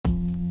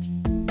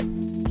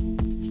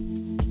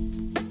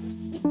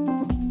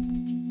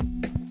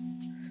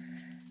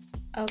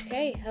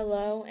Okay,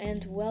 hello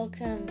and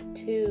welcome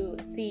to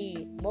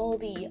the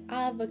Moldy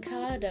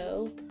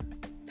Avocado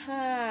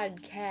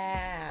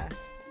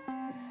podcast.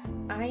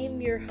 I am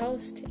your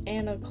host,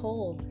 Anna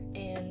Cole,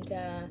 and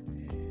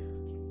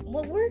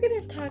what we're going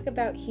to talk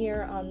about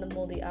here on the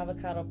Moldy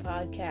Avocado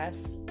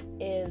podcast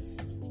is,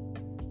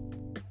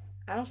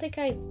 I don't think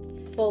I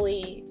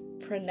fully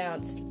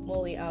pronounced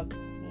moldy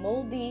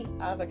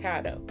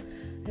avocado.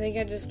 I think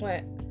I just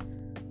went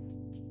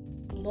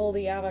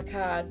moldy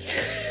avocado.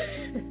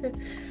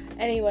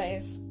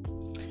 Anyways,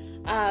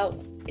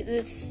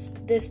 this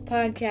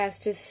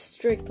podcast is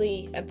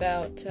strictly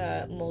about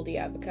moldy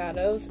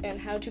avocados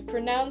and how to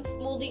pronounce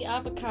moldy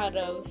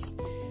avocados,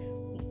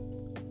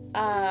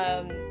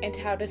 and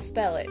how to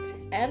spell it.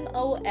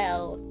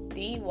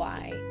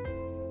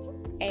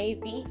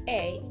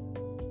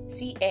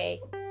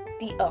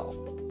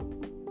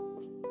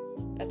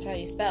 MOLDYAVACADO. That's how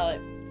you spell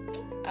it.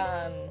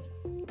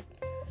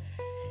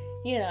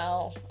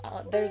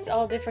 There's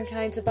all different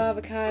kinds of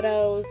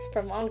avocados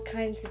from all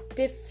kinds of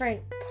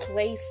different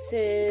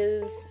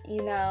places,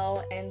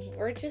 and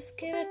we're just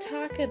gonna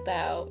talk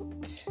about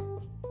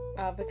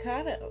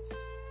avocados.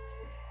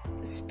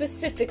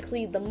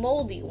 Specifically the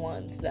moldy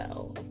ones,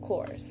 though, of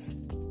course.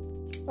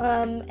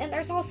 And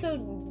there's also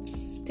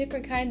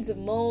different kinds of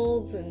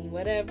molds and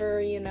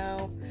whatever,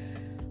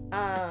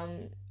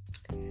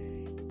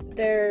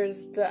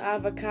 There's the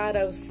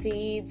avocado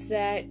seeds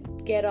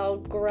that get all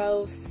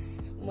gross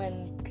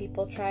when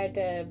people try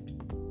to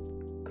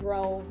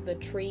grow the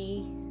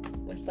tree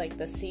with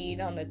the seed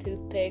on the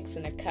toothpicks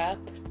in a cup.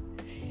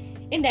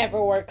 It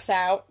never works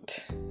out.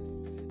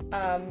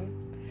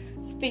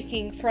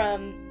 Speaking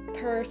from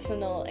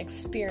personal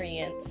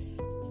experience.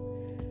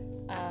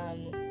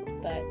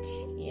 But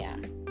yeah,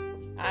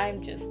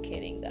 I'm just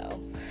kidding though.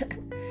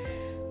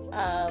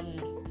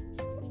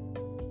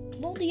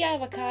 Moldy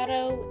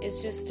avocado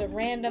is just a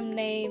random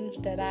name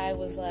that I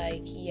was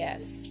like,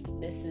 yes,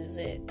 this is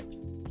it.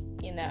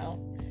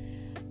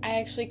 I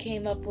actually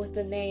came up with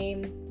the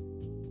name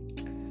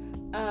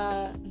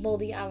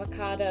moldy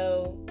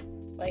avocado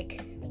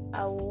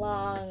a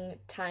long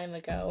time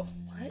ago.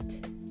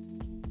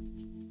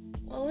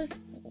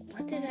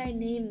 What did I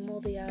name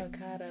moldy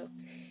avocado?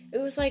 It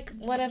was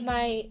one of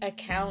my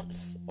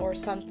accounts or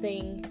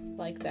something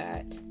like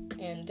that,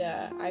 and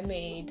I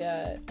made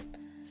an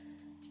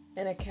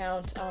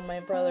account on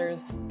my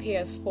brother's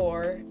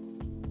PS4,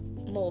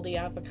 moldy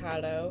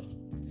avocado.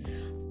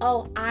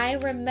 Oh, I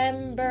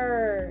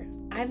remember!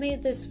 I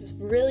made this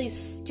really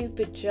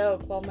stupid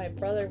joke while my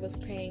brother was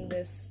playing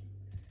this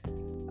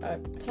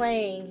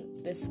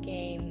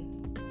game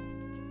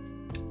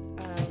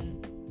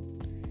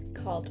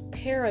called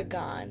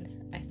Paragon.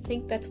 I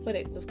think that's what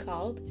it was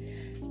called.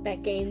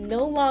 That game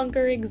no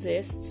longer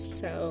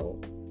exists, so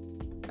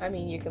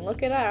you can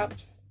look it up.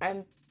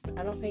 I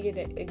don't think it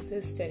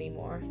exists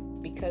anymore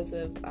because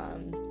of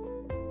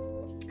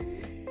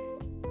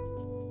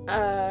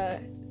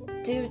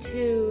due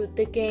to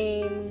the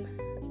game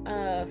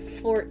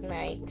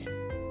Fortnite.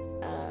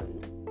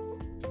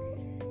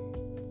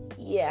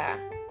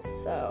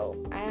 So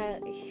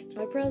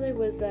my brother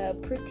was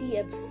pretty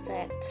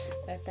upset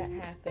that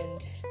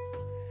happened.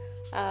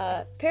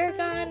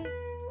 Paragon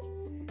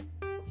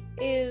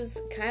is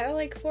kind of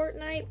like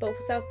Fortnite, but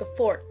without the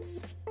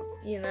forts,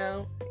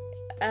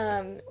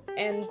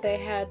 and they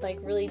had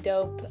really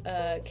dope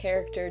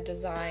character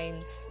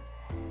designs,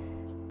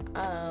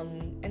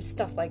 and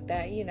stuff like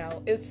that.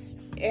 It's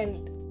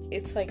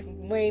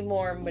way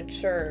more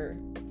mature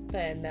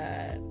than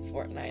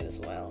Fortnite as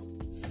well.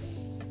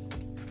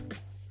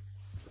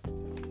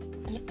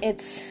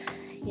 It's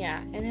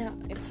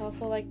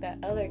also like that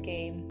other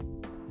game,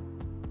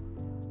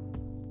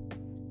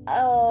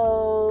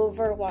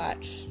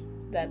 Overwatch.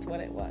 That's what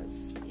it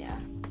was. Yeah.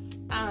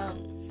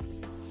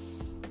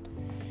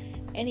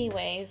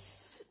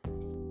 Anyways,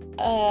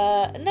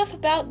 enough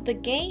about the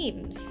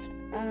games.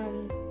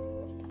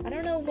 I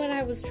don't know what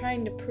I was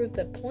trying to prove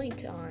the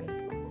point on,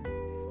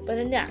 but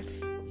enough.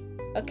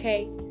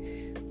 Okay?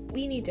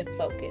 We need to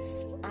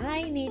focus.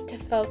 I need to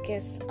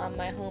focus on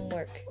my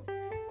homework.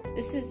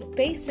 This is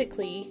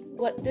basically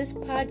what this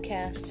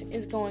podcast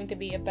is going to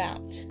be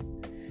about.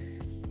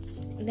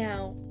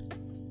 Now,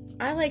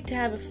 I like to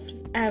have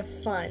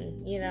fun,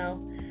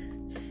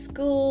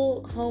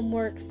 School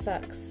homework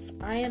sucks.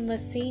 I am a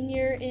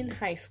senior in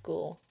high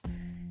school.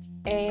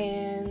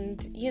 And,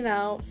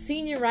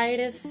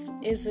 senioritis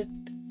is a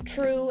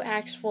true,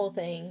 actual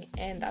thing.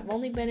 And I've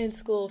only been in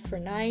school for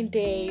 9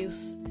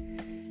 days.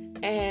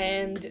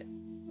 And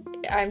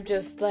I'm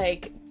just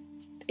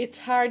it's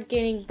hard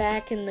getting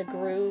back in the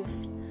groove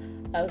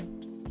of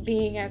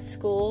being at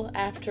school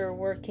after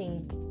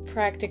working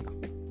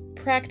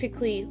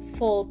practically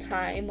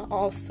full-time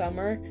all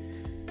summer.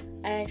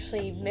 I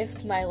actually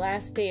missed my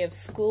last day of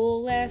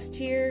school last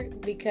year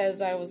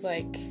because I was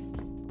I'm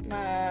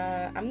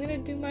gonna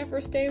do my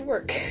first day of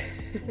work.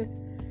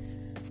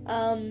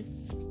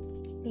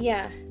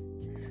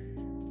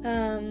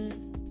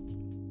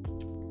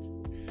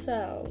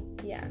 So,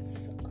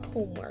 yes,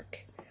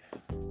 homework.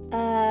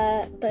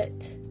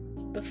 But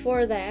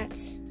before that,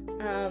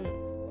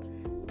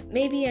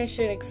 maybe I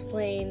should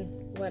explain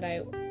what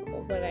I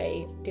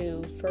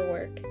do for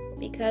work,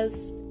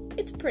 because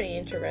it's pretty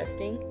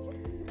interesting.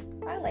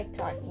 I like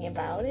talking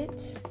about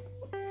it.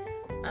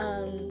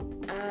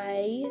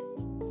 I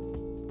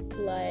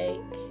like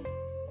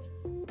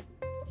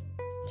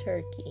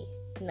turkey.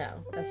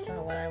 No, that's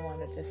not what I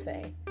wanted to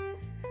say.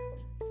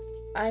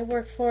 I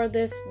work for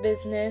this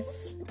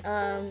business.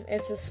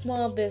 It's a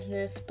small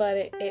business,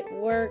 but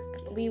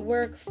we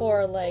work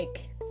for,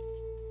 like,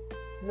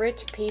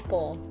 rich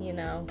people, you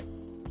know.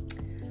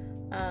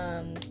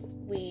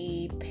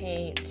 We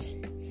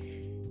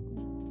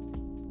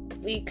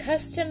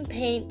custom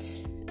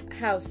paint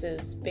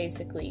houses,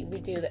 basically. We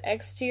do the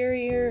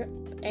exterior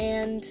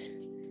and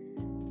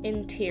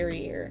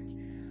interior.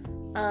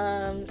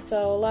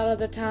 So a lot of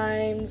the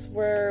times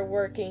we're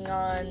working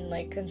on,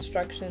 like,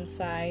 construction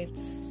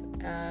sites,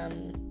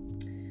 and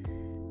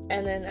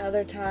then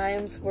other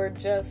times we're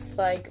just,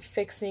 like,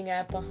 fixing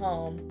up a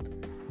home,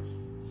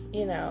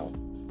 you know,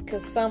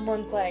 because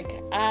someone's like,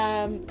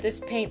 this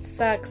paint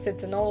sucks,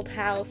 it's an old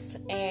house,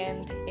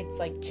 and it's,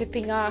 like,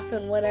 chipping off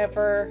and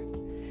whatever,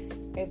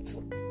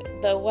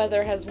 the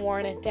weather has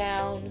worn it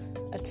down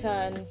a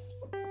ton,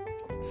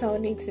 so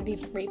it needs to be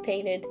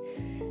repainted,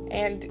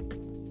 and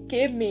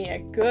give me a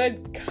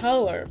good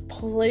color,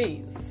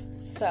 please.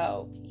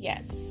 So,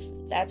 yes,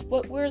 that's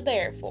what we're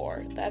there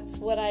for. That's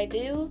what I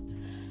do.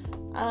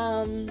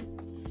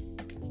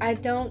 I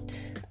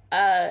don't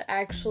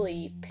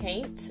actually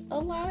paint a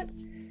lot.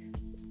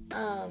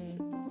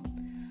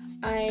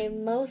 I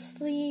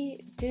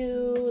mostly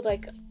do,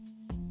 like,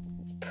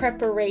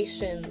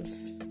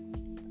 preparations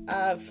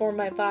for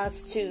my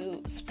boss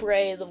to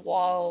spray the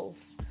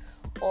walls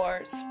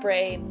or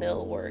spray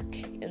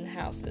millwork in the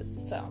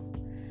houses. So,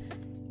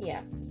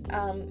 yeah.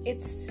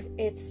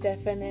 It's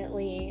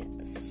definitely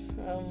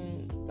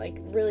like,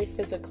 really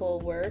physical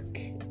work.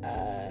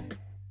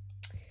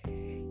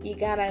 You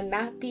gotta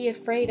not be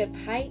afraid of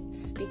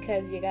heights,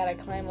 because you gotta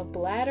climb a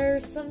ladder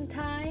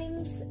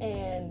sometimes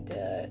and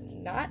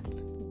not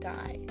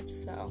die.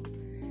 So,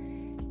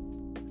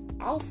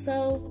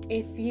 also,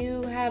 if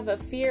you have a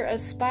fear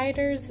of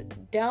spiders,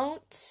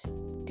 don't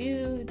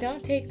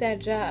take that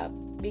job,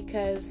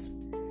 because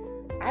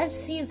I've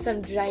seen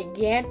some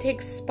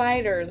gigantic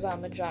spiders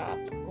on the job.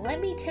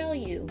 Let me tell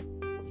you,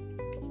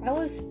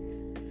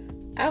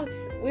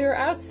 we were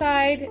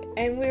outside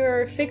and we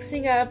were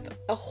fixing up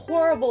a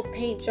horrible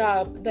paint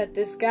job that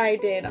this guy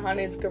did on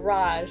his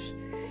garage.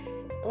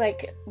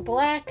 Like,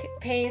 black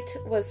paint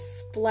was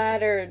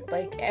splattered,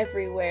 like,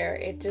 everywhere.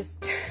 It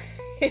just,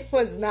 it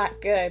was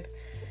not good.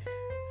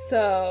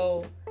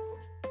 So,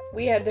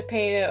 we had to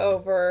paint it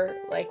over,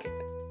 like,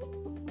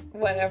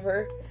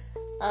 whatever.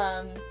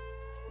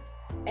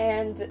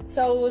 And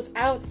so it was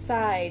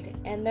outside,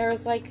 and there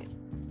was, like,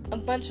 a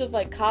bunch of,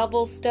 like,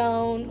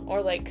 cobblestone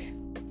or, like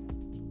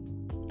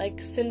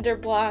cinder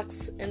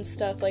blocks and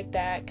stuff like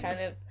that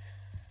kind of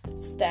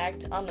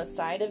stacked on the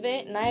side of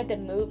it, and I had to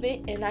move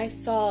it, and I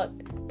saw,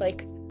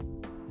 like,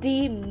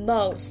 the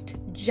most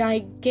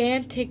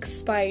gigantic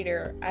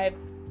spider I've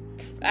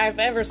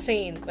ever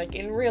seen, like,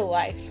 in real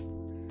life.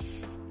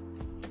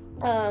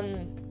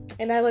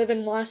 And I live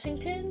in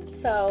Washington,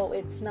 so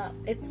I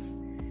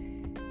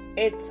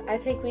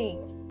think we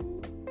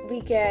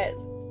get,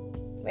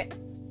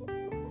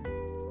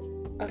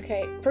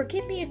 okay,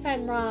 forgive me if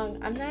I'm wrong,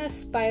 I'm not a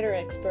spider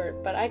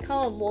expert, but I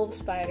call them wolf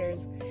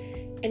spiders,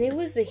 and it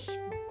was the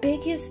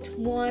biggest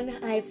one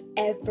I've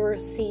ever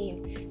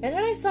seen. And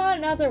then I saw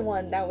another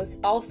one that was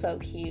also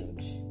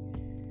huge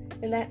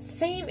in that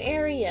same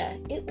area.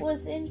 It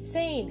was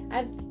insane.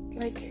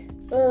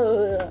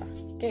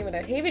 Gave it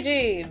a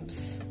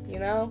heebie-jeebs, you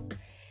know?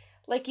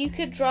 Like, you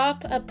could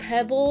drop a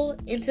pebble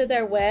into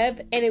their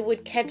web and it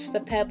would catch the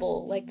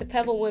pebble. Like, the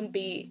pebble wouldn't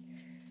be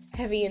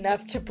heavy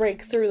enough to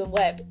break through the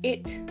web.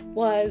 It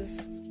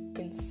was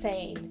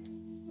insane.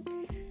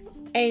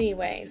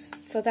 Anyways,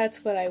 so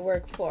that's what I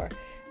work for.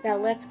 Now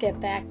let's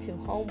get back to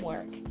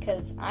homework,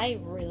 because I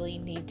really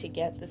need to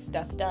get this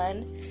stuff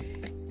done.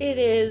 It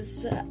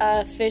is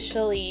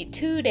officially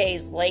 2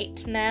 days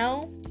late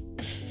now.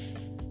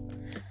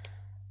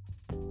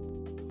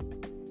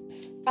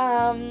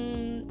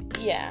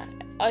 Yeah,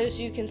 as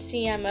you can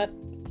see, I'm a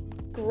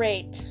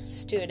great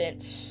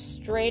student.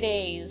 Straight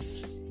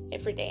A's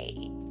every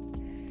day.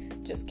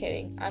 Just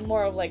kidding. I'm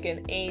more of like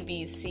an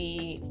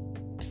ABC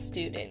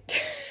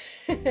student.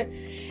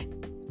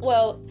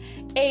 Well,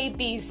 A,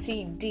 B,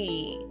 C,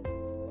 D,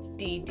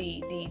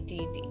 D,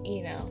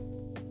 you know.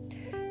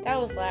 That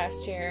was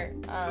last year.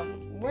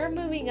 We're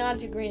moving on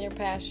to greener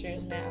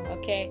pastures now,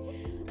 okay?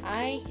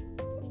 I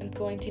am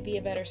going to be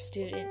a better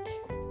student.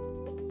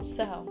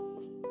 So,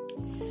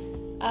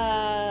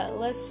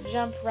 let's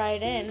jump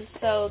right in.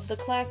 So, the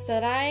class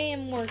that I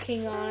am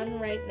working on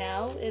right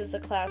now is a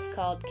class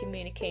called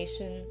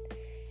Communication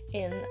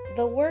in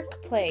the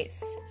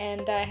Workplace.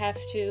 And I have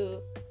to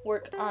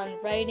work on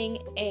writing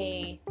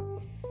a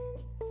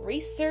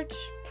research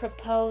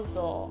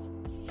proposal.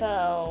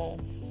 So,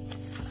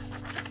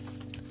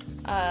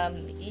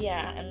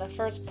 Yeah, and the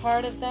first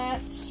part of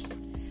that,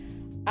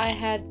 I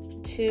had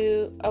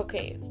to,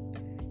 okay,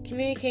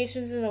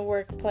 communications in the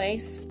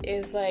workplace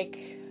is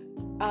like,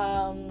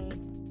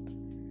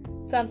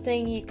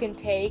 something you can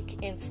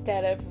take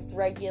instead of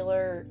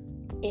regular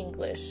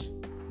English.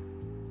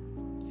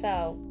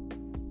 So,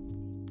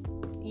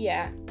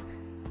 yeah,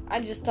 I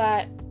just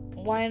thought,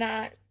 why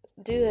not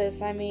do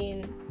this? I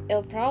mean,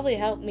 it'll probably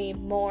help me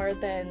more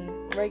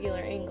than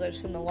regular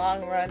English in the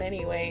long run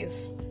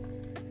anyways.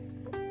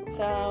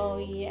 So,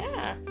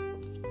 yeah.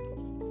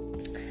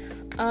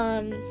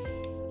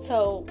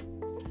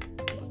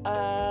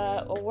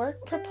 A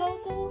work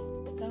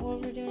proposal? Is that what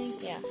we're doing?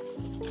 Yeah.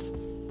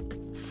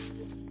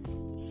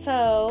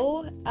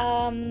 So,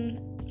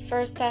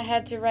 first I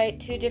had to write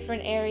 2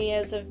 different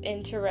areas of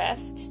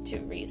interest to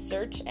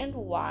research and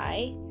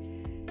why.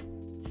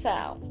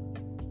 So,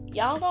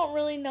 y'all don't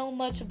really know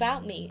much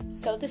about me,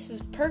 so this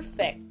is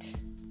perfect,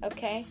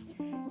 okay?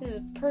 This is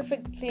a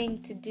perfect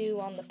thing to do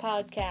on the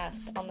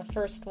podcast, on the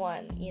first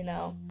one, you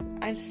know?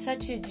 I'm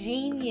such a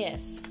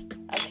genius,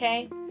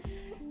 okay?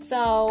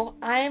 So,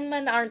 I'm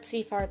an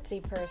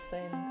artsy-fartsy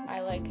person. I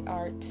like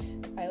art,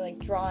 I like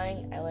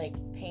drawing, I like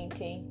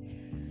painting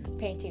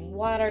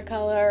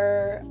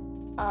watercolor.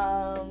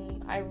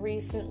 I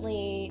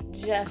recently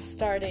just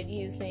started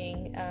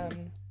using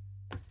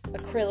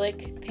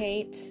acrylic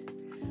paint.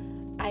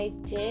 I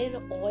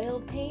did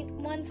oil paint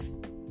once,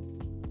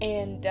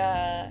 and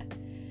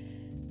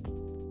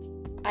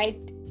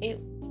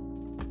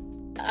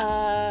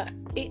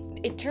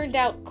it turned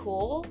out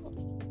cool,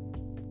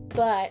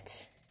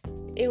 but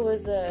it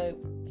was a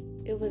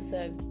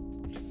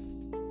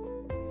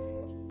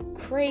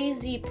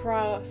crazy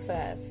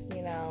process,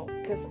 you know,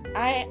 because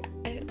I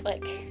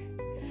like,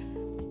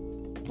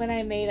 when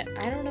I made it,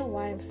 I don't know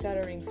why I'm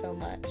stuttering so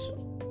much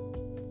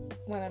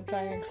when I'm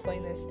trying to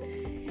explain this.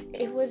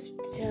 It was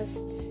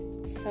just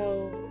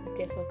so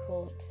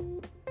difficult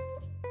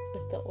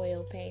with the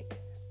oil paint.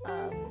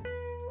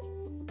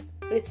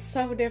 It's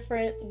so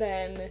different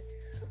than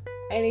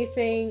any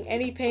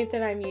paint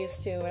that I'm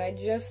used to, and I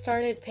just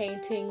started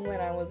painting when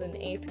I was in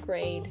 8th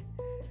grade.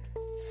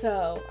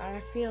 So,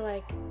 I feel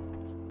like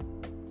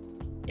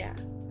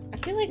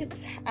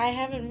I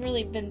haven't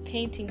really been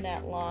painting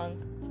that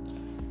long.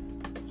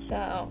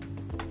 So,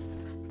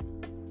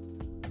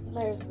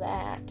 there's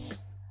that.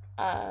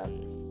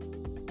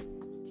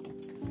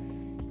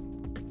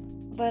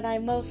 But I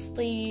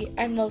mostly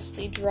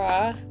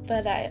draw,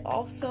 but I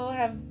also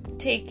have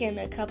taken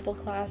a couple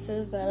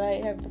classes that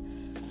I have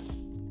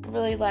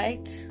really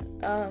liked,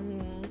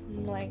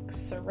 like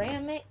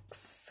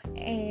ceramics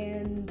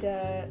and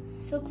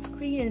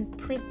silkscreen and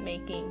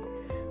printmaking,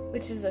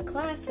 which is a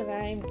class that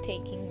I'm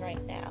taking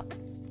right now.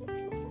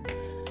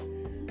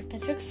 I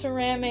took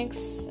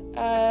ceramics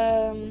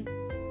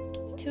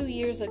 2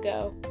 years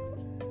ago,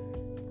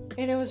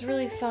 and it was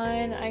really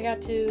fun. I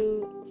got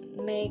to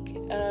make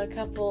a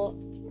couple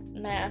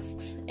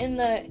masks. In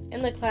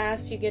the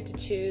class, you get to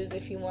choose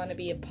if you want to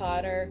be a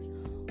potter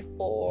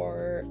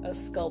or a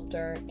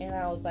sculptor, and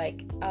I was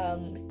like,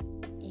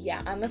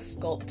 yeah, I'm a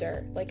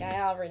sculptor. Like,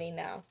 I already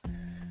know.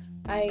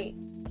 I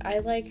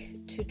like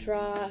to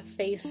draw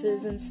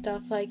faces and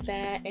stuff like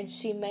that, and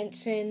she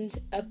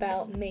mentioned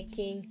about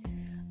making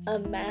a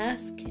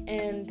mask,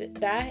 and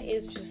that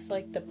is just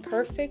like the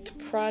perfect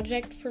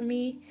project for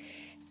me.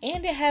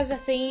 And it has a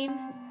theme,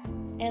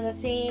 and the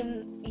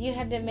theme, you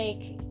had to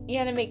make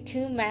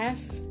 2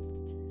 masks.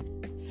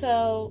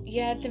 So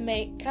you had to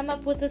come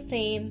up with a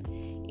theme.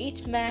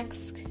 Each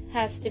mask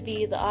has to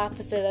be the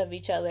opposite of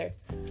each other.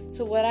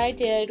 So what I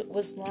did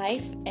was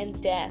life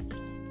and death.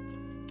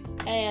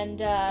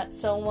 And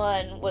so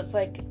one was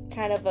like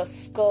kind of a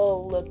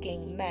skull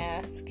looking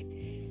mask,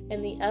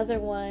 and the other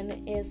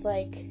one is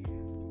like,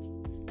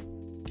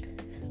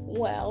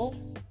 well,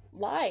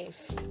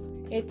 life.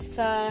 It's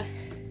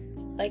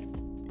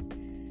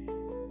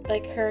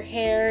like her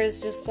hair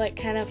is just like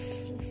kind of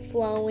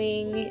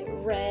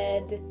flowing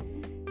red.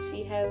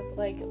 She has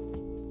like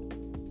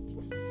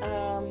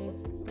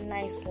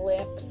nice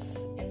lips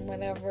and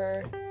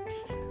whatever,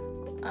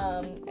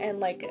 and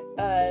like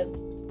a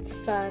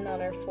sun on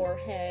her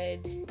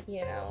forehead,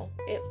 you know.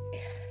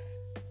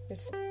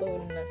 It's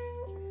bonus.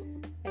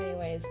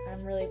 Anyways,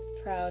 I'm really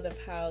proud of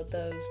how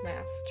those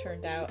masks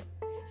turned out,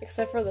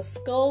 except for the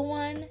skull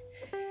one.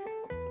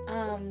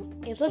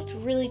 It looked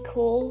really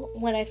cool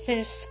when I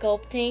finished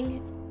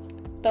sculpting,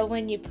 but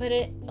when I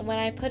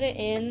put it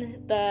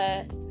in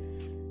the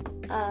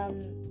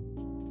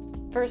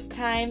first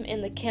time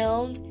in the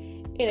kiln,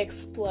 it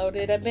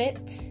exploded a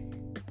bit.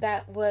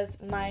 That was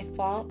my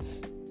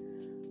fault.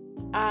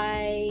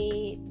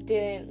 I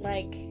didn't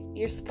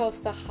you're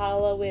supposed to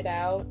hollow it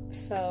out,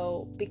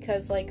 so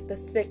because the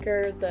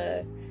thicker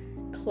the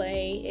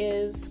clay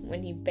is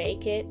when you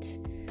bake it,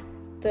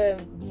 the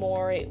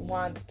more it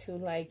wants to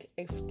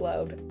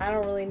explode. I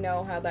don't really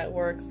know how that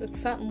works. It's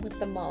something with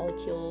the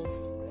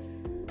molecules.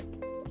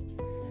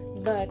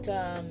 But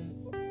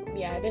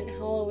yeah, I didn't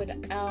hollow it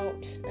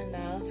out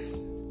enough.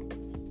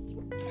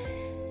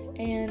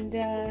 And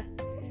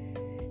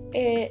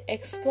it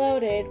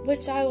exploded,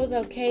 which I was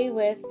okay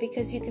with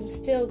because you can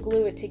still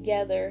glue it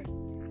together.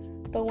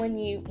 But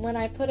when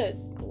I put a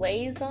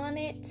glaze on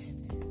it,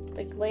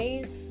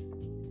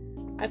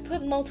 I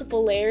put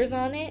multiple layers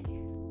on it,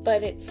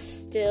 but it's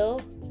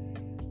still,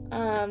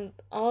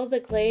 all the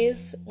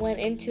glaze went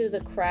into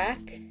the crack,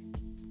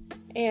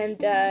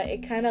 and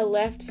it kind of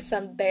left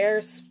some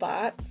bare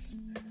spots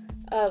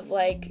of,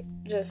 like,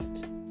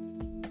 just,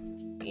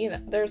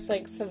 there's,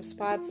 like, some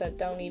spots that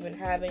don't even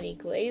have any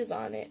glaze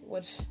on it,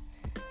 which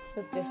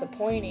was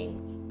disappointing.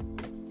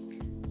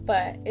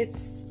 But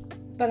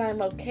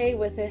I'm okay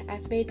with it.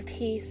 I've made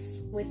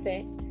peace with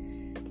it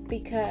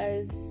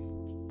because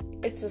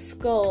it's a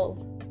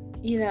skull.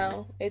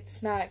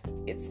 It's not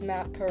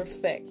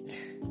perfect.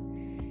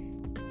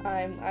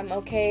 I'm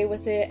okay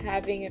with it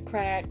having a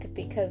crack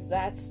because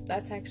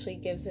that's actually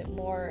gives it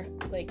more,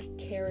 like,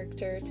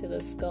 character to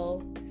the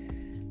skull.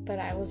 But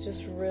I was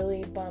just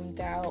really bummed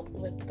out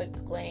with the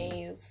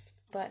glaze.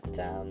 But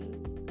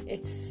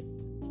it's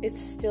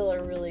still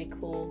a really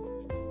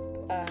cool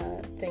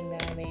thing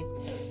that I made.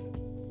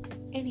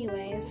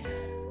 Anyways,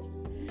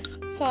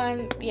 so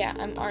I'm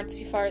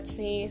artsy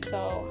fartsy,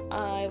 so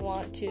I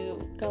want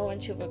to go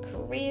into a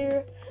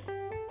career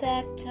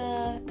that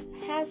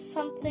has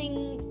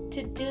something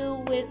to do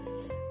with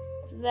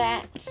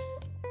that.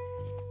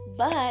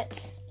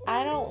 But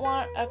I don't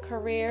want a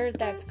career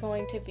that's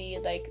going to be,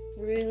 like,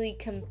 really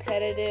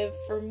competitive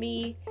for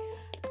me.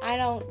 I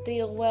don't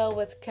deal well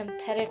with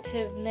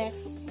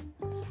competitiveness.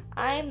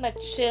 I'm a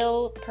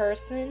chill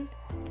person.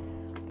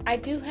 I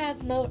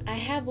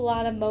have a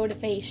lot of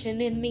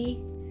motivation in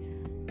me,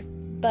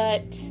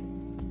 but,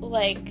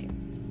 like,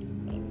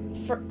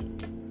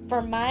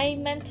 for my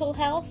mental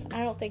health,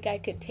 I don't think I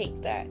could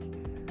take that.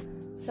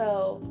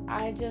 So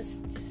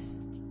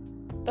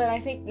but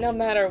I think no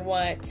matter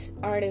what,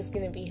 art is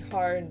gonna be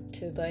hard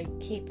to, like,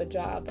 keep a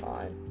job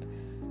on.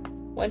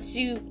 Once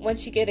you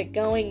get it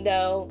going,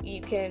 though,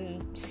 you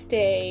can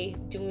stay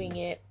doing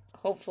it,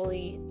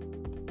 hopefully.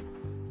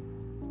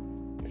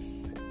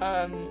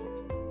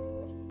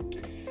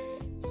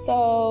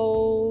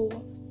 So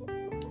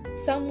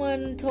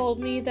someone told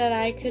me that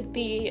I could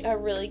be a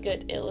really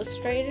good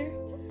illustrator.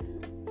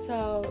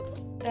 So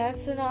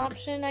that's an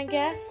option, I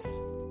guess.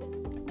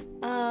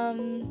 I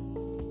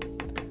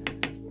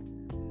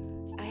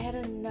had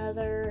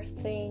another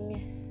thing.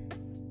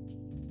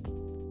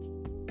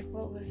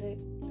 What was it?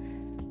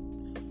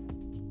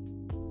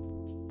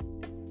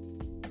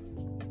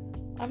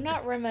 I'm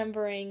not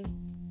remembering.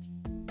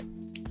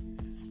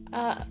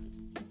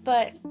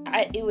 But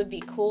it would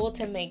be cool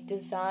to make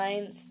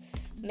designs.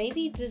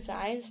 Maybe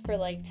designs for,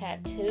 like,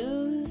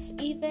 tattoos,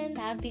 even.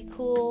 That'd be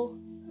cool.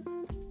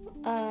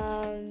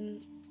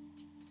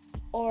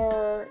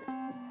 Or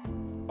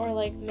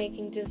like,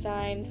 making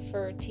design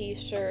for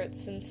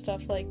t-shirts and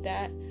stuff like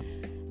that.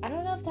 I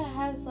don't know if that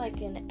has,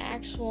 like, an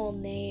actual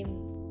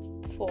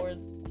name for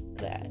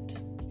that.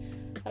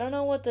 I don't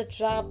know what the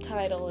job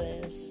title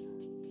is.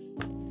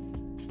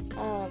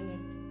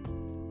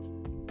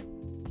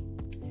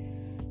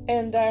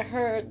 And I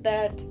heard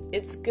that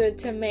it's good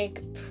to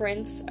make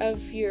prints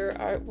of your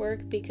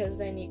artwork because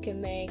then you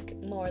can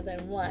make more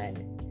than one.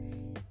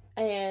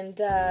 And,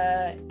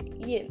 so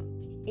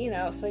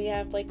you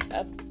have, like,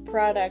 a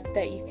product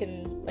that you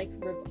can, like,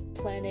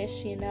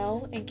 replenish,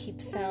 and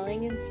keep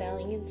selling and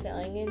selling and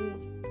selling,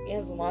 and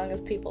as long as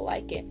people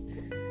like it.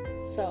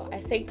 So I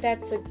think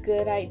that's a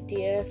good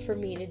idea for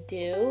me to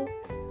do.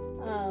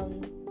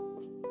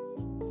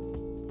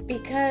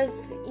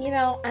 Because,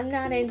 I'm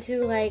not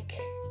into, like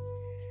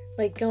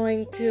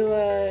going to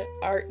a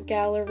art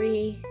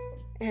gallery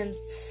and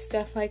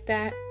stuff like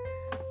that.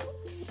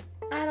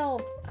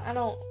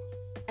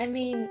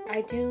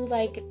 I do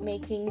like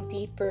making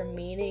deeper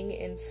meaning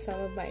in some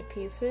of my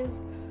pieces,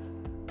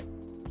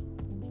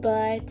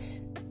 but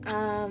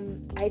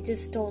I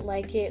just don't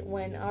like it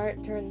when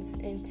art turns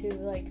into,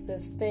 like,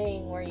 this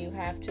thing where you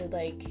have to,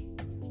 like,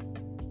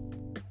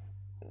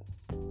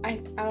 I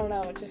don't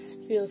know, it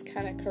just feels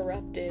kind of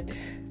corrupted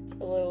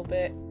a little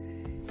bit.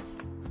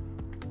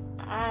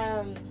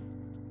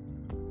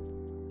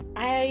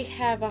 I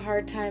have a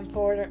hard time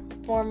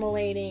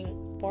formulating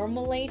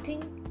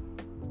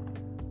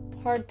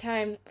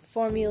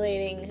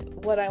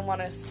what I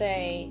want to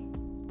say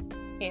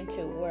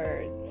into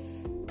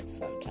words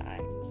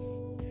sometimes.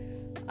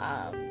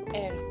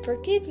 And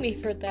forgive me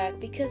for that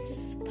because this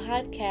is a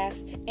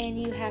podcast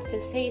and you have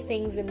to say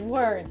things in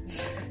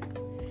words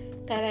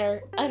that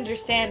are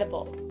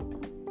understandable.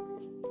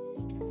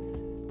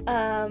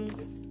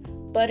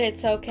 But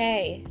it's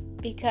okay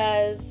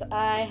because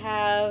I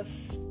have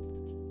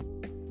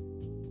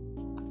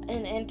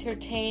an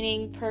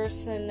entertaining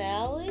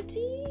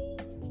personality? ?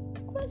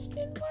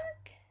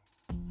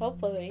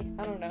 Hopefully.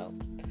 I don't know.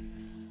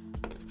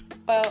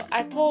 Well,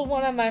 I told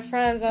one of my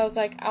friends, I was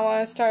like, I want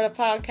to start a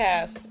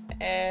podcast.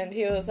 And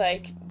he was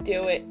like,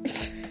 do it.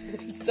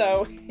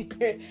 So,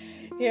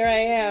 here I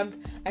am.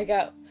 I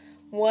got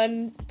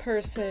one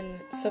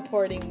person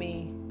supporting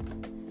me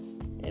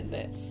in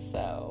this.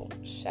 So,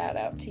 shout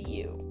out to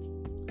you.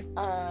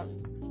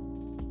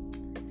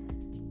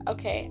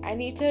 Okay, I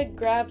need to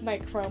grab my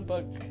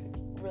Chromebook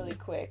really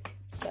quick.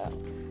 So,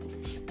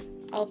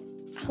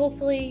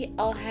 hopefully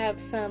I'll have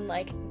some,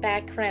 like,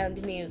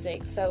 background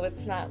music so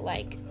it's not,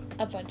 like,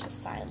 a bunch of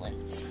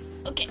silence.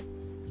 Okay.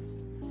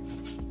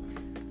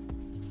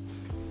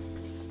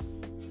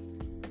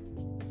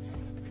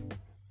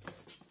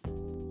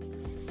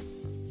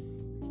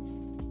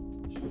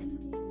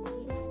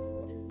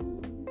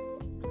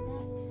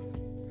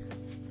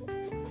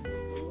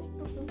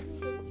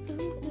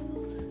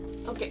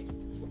 Okay.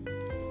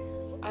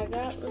 I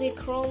got the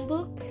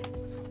Chromebook.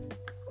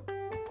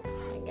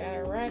 I got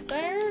it right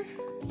there.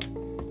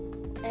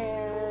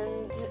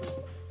 And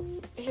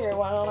here,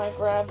 why don't I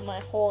grab my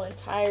whole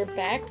entire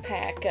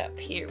backpack up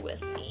here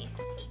with me?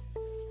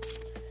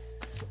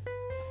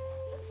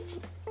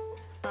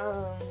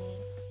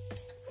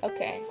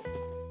 Okay.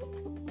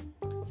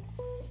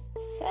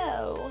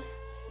 So,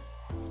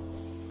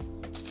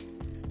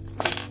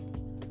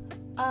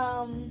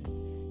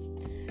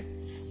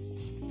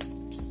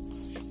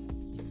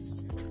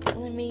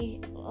 let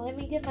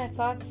me get my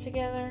thoughts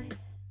together.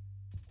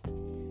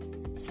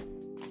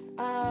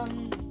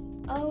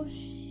 Oh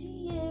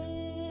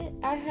shit,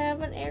 I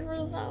have an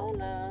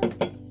Arizona.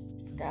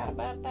 Forgot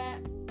about that.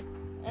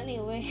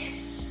 Anyway,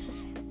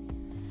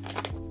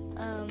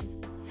 okay.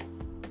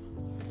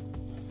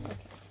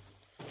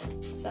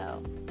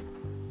 So,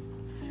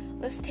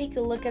 let's take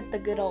a look at the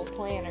good old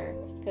planner,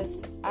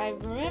 because I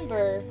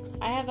remember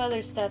I have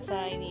other stuff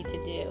that I need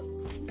to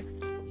do.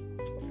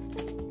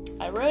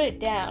 I wrote it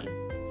down.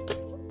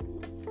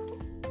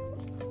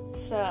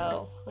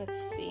 So, let's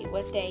see,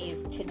 what day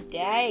is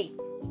today?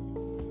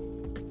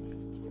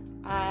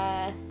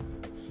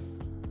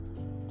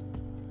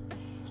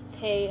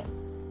 Pay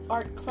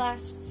art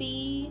class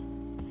fee,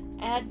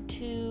 add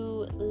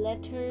to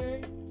letter,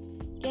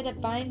 get a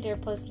binder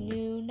plus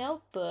new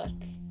notebook.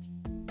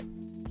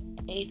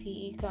 AP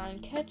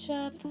Econ catch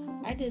up.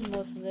 I did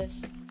most of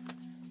this.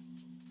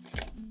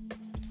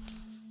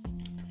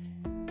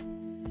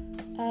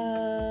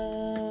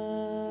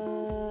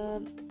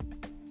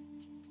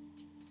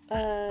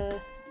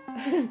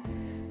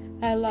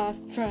 I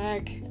lost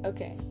track.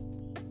 Okay.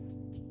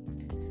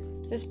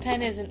 This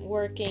pen isn't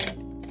working.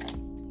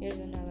 Here's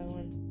another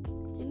one.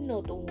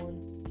 Another one.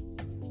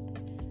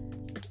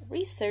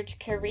 Research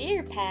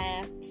career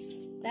paths.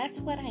 That's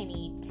what I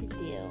need to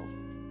do.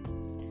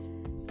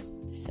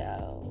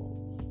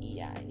 So,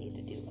 yeah, I need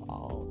to do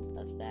all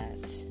of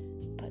that.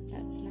 But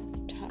that's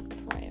not top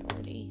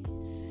priority.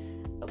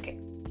 Okay.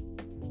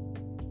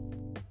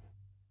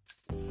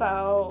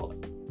 So,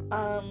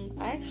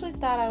 I actually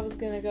thought I was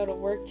gonna go to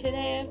work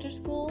today after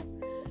school,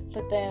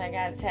 but then I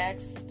got a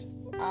text,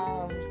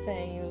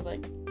 saying it was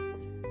like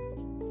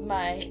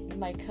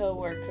my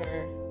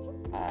coworker,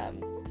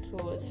 who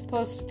was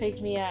supposed to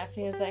pick me up.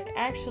 He was like,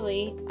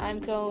 actually, I'm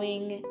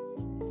going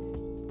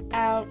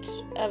out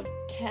of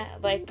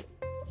town, like,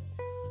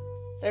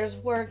 there's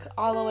work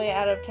all the way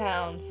out of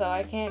town, so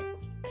I can't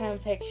come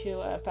pick you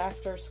up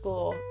after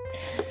school,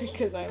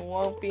 because I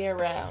won't be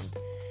around.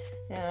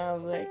 And I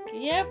was like,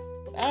 yep,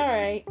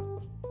 alright.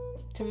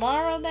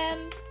 Tomorrow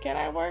then, can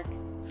I work?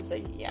 I was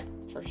like, yeah,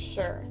 for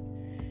sure.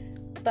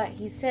 But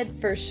he said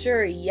for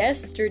sure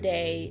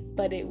yesterday,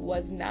 but it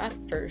was not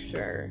for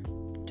sure,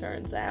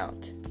 turns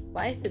out.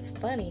 Life is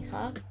funny,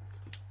 huh?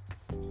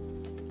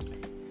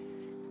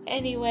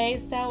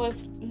 Anyways, that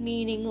was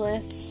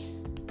meaningless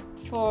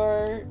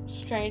for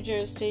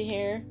strangers to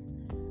hear.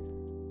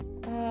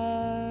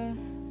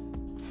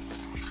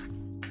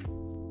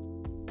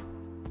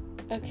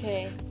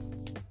 Okay.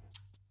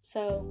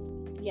 So,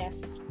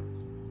 yes.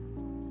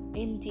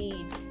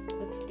 Indeed.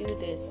 Let's do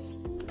this.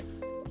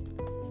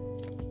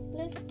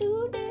 Let's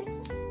do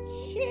this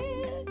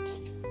shit.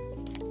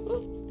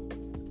 Ooh.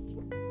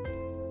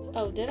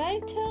 Oh, did I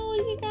tell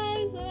you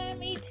guys that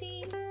I'm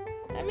 18?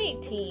 I'm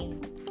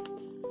 18.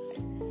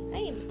 I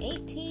am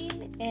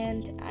 18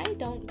 and I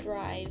don't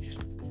drive.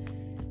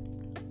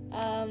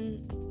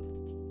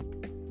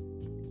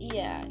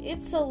 Yeah,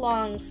 it's a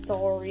long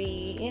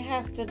story. It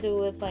has to do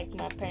with, like,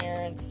 my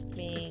parents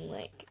being,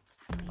 like,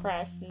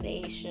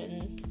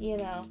 procrastination, you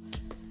know.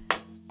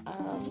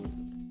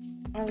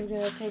 I was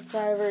gonna take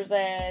driver's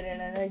ed, and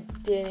then I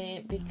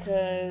didn't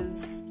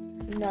because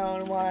no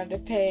one wanted to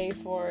pay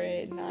for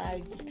it, and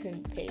I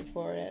couldn't pay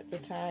for it at the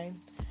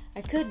time.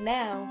 I could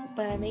now,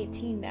 but I'm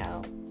 18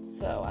 now,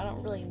 so I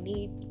don't really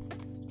need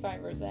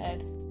driver's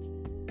ed.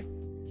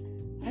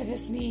 I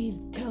just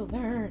need to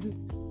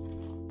learn.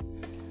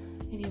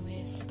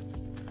 Anyways.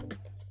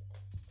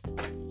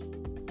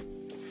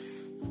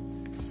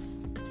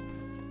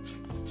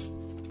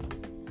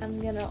 I'm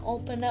gonna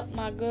open up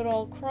my good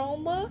old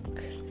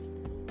Chromebook.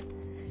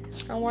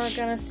 And we're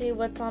gonna see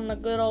what's on the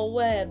good old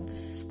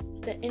webs.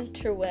 The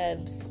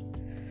interwebs.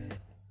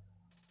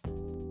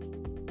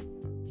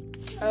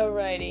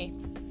 Alrighty.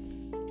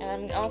 And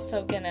I'm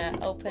also gonna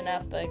open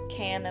up a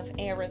can of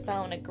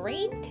Arizona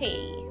green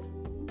tea.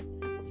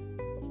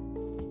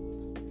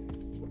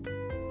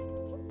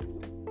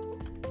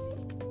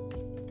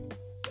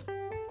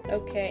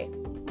 Okay,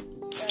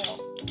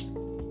 so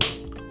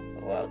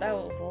Whoa, that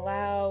was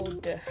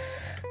loud.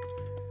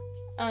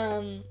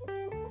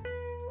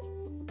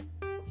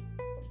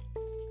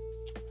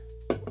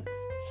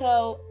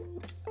 So,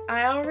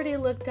 I already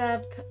looked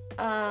up,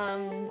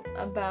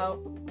 about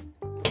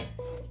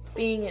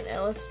being an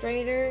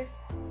illustrator,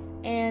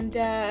 and,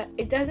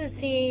 it doesn't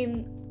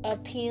seem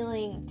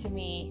appealing to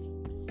me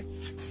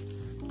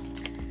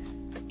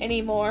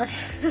anymore,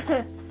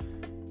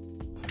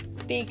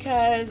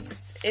 because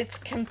it's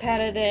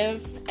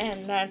competitive,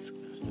 and that's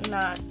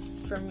not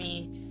for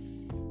me.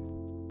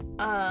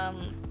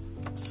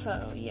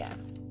 So, yeah.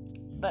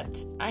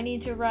 But I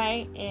need to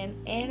write an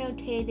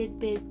annotated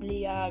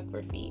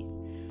bibliography.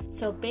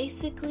 So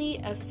basically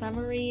a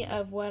summary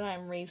of what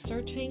I'm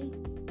researching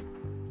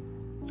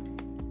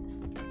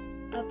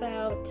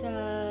about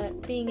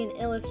being an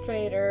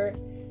illustrator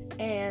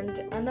and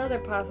another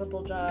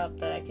possible job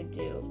that I could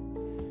do.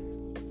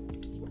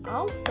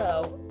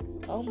 Also,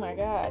 oh my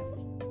god,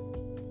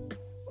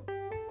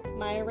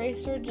 my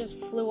eraser just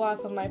flew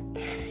off of my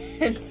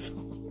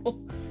pencil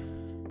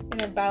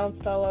and it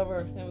bounced all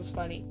over. It was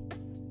funny.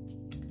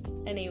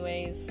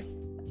 Anyways,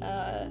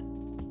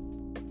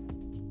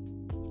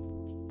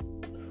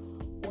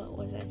 what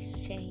was I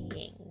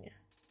saying?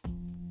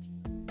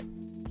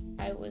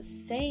 I was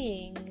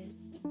saying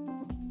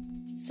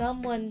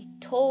someone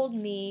told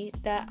me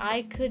that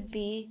I could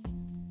be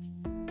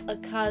a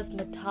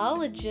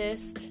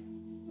cosmetologist.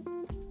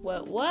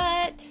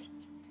 What?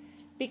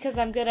 Because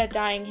I'm good at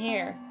dyeing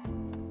hair.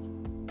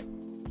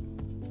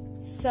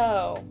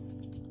 So,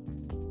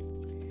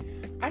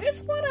 I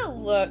just want to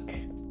look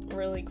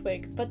really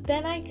quick, but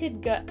then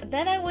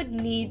I would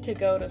need to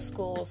go to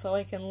school so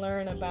I can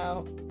learn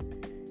about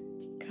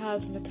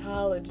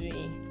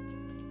cosmetology.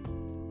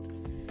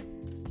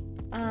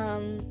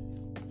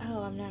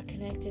 I'm not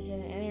connected to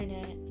the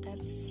internet.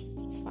 That's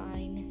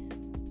fine.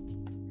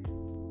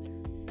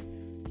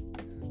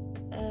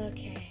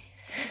 Okay.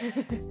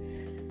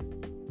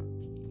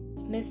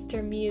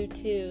 Mr.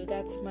 Mewtwo,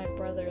 that's my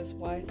brother's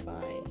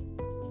Wi-Fi.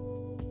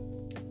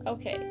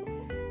 Okay.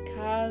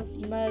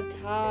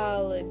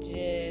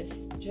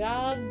 Cosmetologist.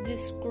 Job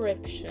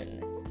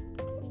description.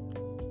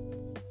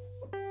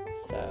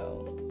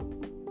 So,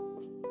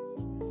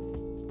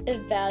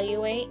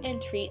 evaluate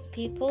and treat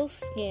people's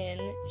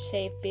skin,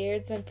 shave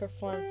beards, and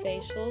perform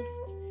facials.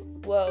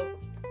 Whoa.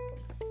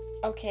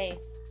 Okay.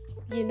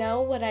 You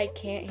know what I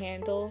can't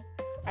handle?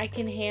 I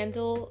can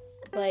handle,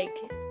 like,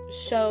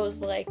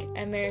 shows like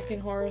American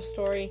Horror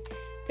Story,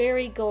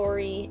 very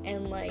gory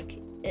and, like,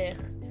 ugh.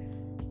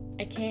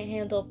 I can't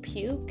handle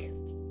puke,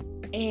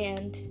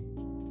 and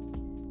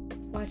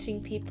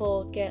watching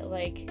people get,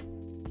 like,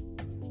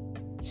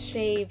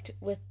 shaved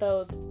with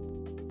those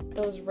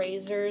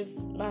razors,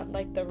 not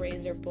like the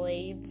razor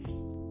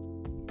blades,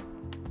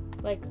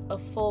 like a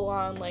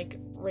full-on, like,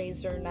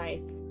 razor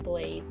knife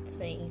blade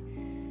thing.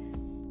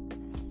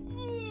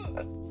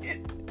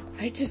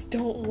 I just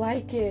don't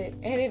like it,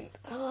 and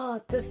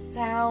the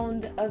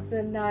sound of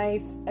the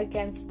knife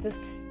against the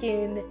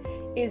skin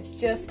is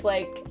just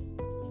like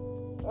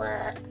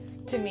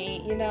to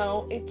me, you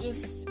know, it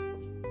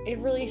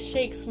really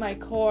shakes my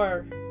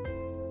core,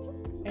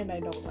 and I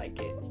don't like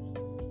it.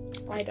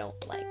 I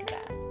don't like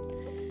that.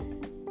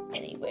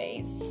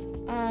 Anyways,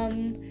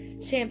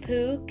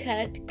 shampoo,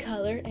 cut,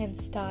 color, and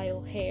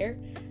style hair.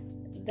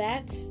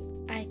 That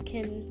I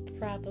can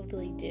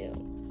probably do.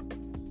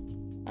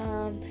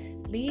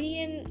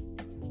 Median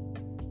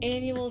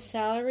annual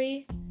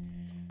salary,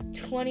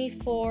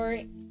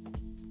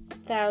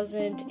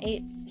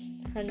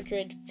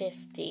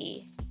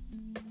 $24,850.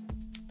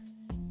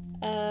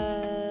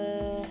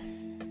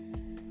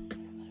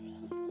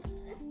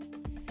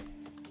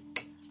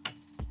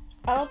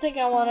 I don't think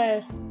I want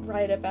to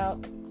write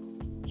about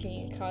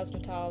being a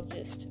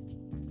cosmetologist,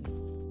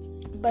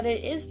 but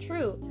it is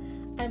true.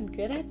 I'm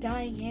good at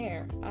dyeing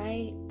hair.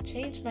 I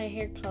change my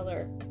hair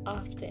color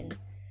often,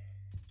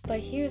 but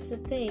here's the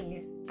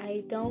thing.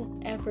 I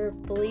don't ever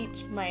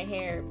bleach my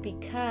hair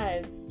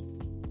because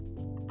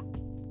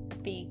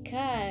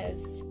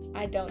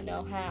I don't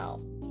know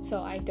how,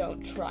 so I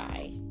don't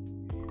try.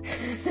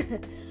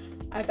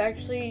 I've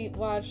actually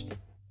watched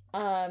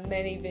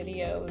many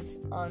videos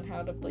on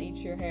how to bleach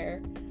your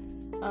hair,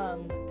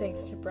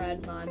 thanks to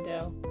Brad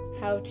Mondo,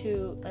 how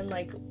to, and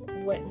like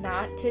what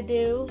not to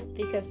do,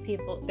 because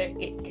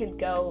it could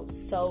go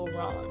so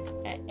wrong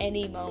at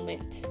any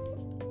moment,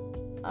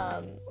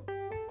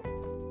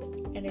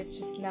 and it's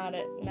just not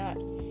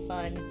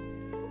fun.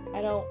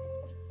 I don't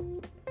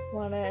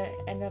want to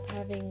end up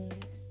having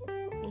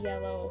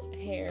yellow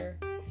hair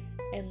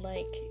and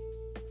like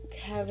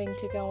having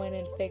to go in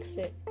and fix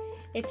it.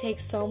 It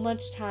takes so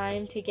much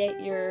time to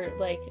get your,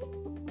 like,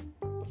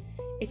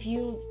 if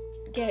you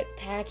get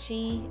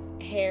patchy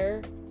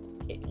hair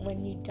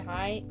when you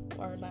dye,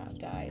 or not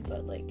dye,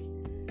 but like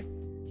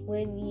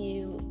when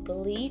you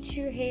bleach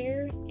your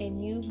hair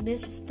and you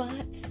miss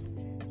spots,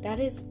 that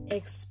is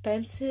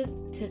expensive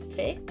to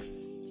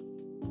fix,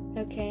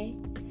 okay?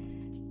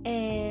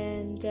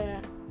 And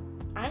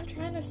I'm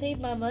trying to save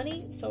my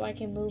money so I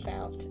can move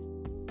out.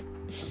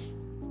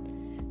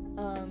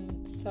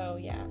 So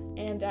yeah,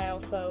 and I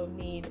also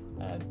need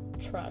a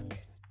truck,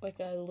 like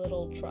a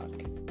little truck.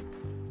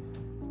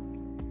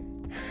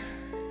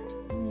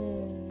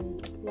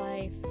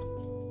 Life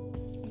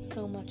is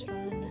so much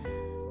fun.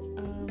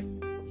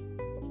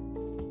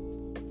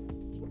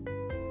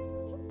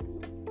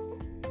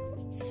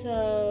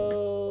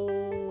 So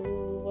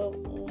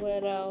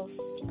what else?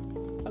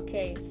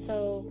 Okay,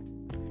 so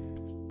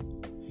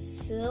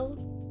silk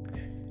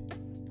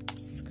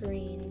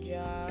screen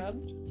job.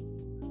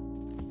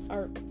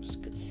 Or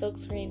silk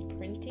screen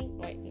printing?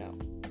 Wait, no.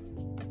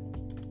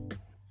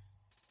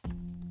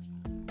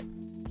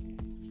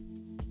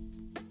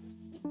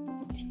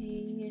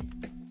 Printing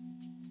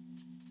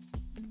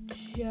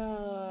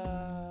job.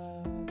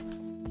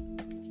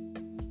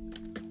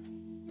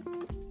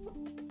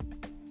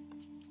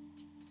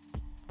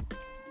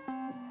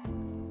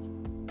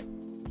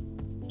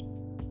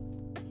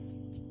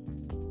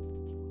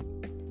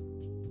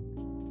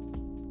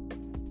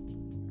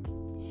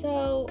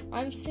 So,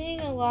 I'm seeing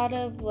a lot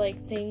of,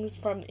 like, things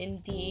from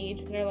Indeed,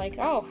 and they're like,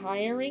 oh,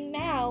 hiring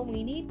now,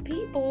 we need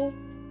people.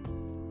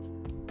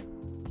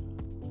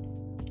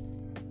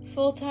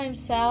 Full-time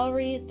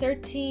salary,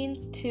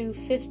 $13 to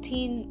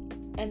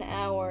 $15 an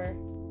hour.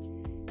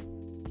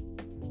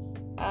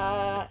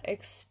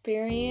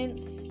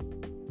 Experience,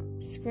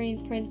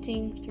 screen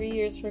printing, 3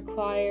 years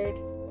required.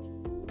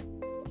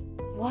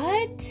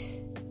 What?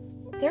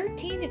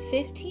 $13 to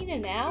 $15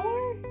 an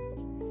hour?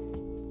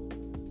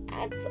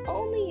 That's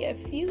only a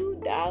few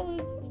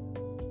dollars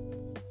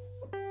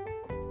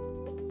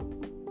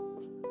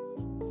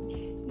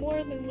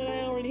more than what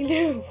I already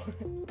do.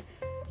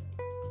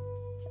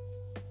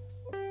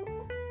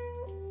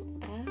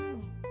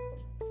 Oh.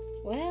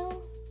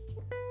 Well.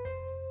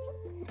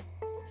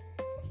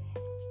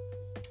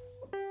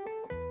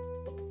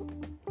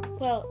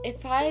 Well,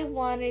 if I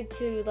wanted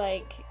to,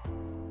 like,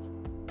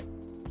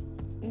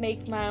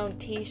 make my own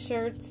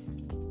t-shirts,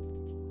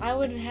 I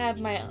would have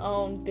my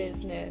own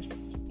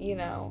business. You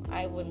know,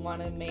 I would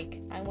want to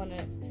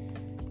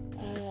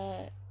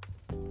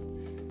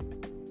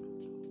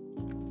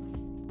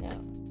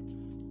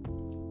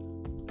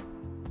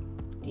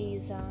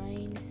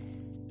design.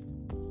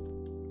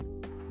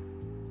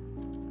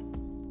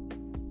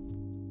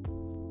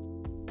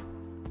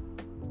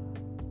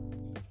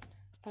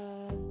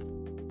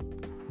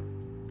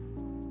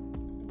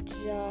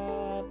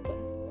 Job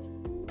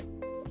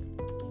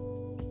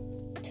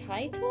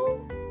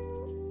title?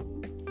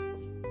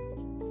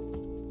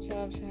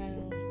 Job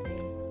title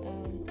thing.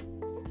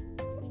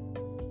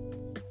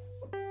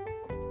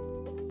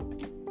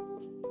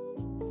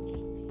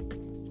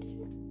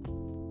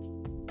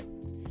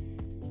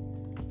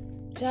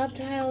 Job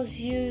titles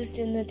used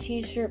in the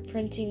t-shirt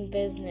printing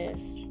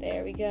business.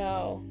 There we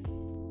go.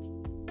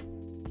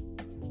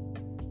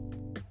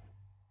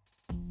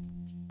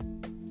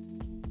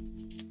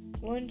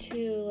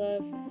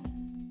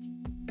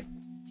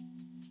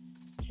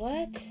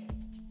 What?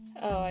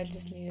 Oh, I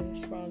just need to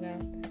scroll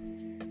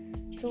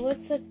down. So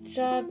what's the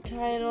job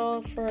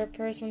title for a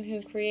person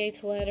who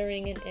creates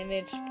lettering and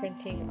image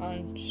printing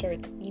on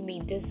shirts? You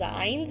mean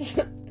designs?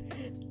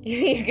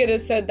 You could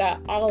have said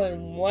that all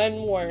in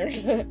one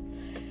word.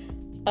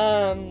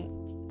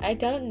 I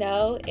don't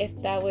know if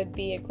that would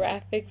be a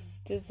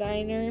graphics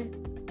designer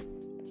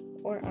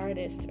or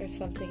artist or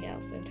something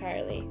else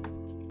entirely.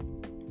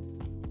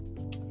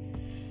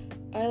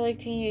 I like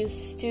to use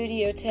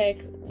Studio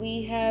Tech.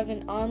 We have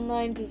an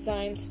online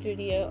design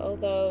studio,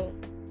 although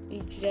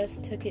we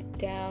just took it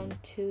down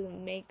to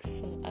make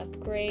some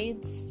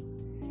upgrades.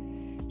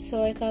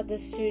 So I thought the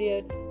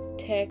Studio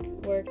Tech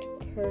worked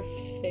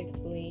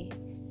perfectly.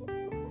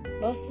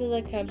 Most of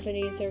the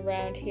companies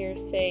around here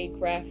say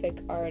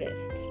graphic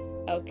artist.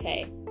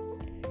 Okay.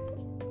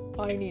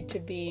 I need to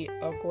be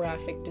a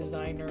graphic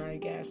designer, I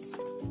guess.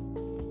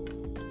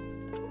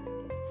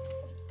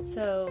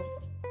 So,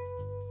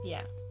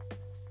 yeah.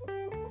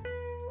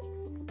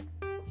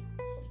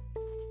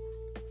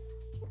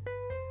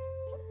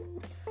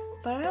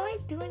 But I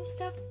like doing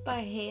stuff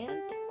by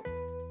hand.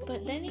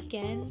 But then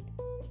again,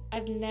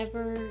 I've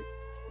never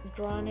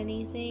drawn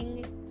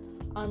anything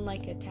on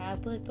like a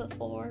tablet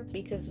before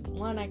because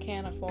one, I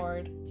can't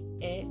afford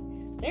it.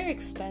 They're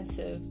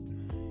expensive.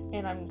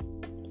 And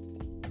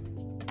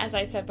as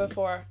I said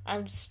before,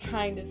 I'm just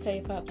trying to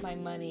save up my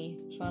money.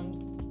 So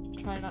I'm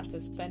trying not to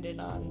spend it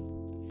on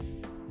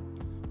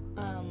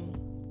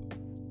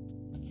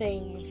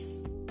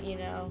things, you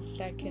know,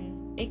 that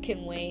can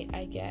wait,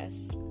 I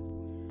guess.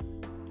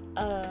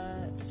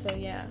 So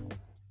yeah.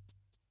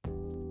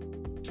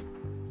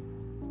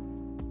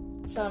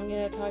 So I'm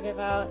going to talk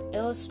about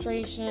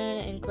illustration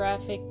and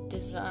graphic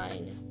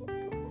design.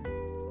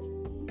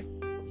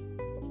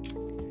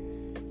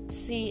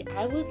 See,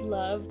 I would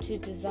love to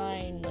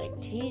design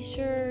like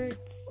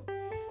t-shirts,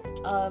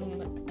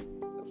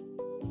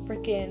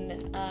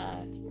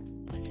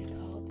 what's it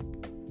called?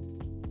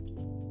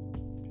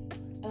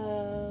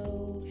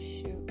 Oh,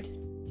 shoot.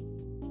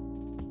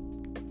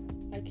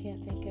 I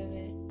can't think of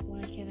it.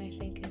 Why can't I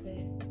think of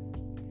it?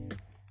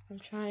 I'm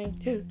trying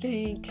to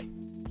think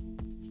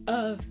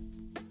of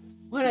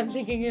what I'm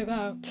thinking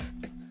about.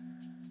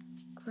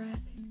 Graphic.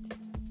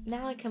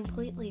 Now I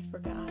completely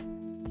forgot.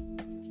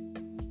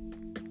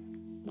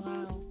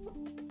 Wow.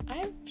 I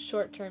have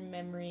short-term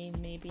memory,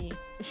 maybe.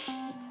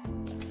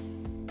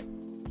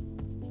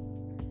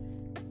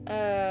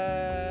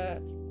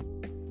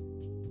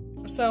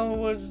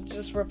 Someone was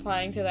just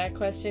replying to that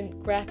question.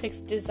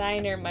 Graphics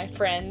designer, my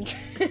friend.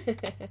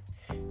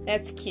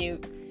 That's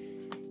cute.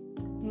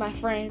 My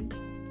friend.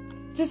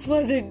 This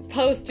wasn't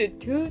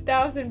posted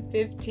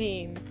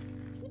 2015.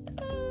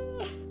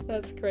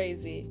 That's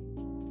crazy.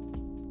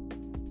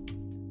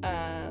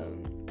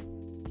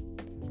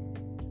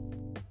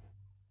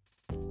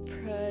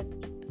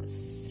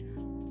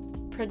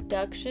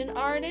 Production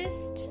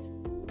artist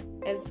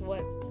is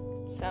what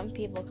some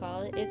people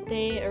call it. If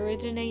they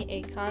originate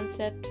a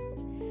concept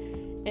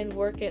and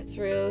work it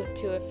through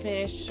to a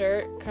finished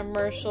shirt,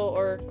 commercial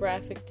or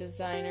graphic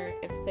designer,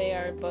 if they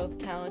are both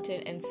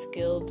talented and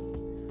skilled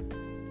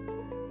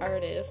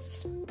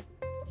artists.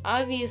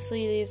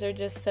 Obviously, these are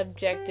just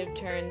subjective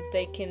terms.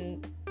 They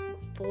can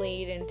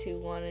bleed into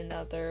one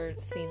another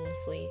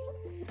seamlessly.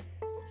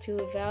 To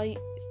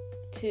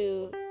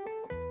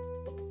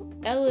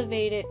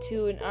elevate it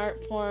to an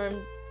art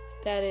form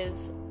that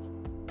is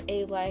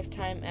a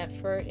lifetime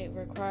effort, it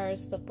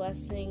requires the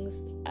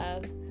blessings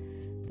of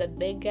the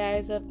big guy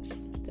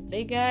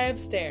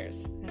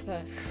upstairs. I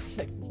thought,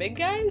 like, big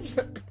guys?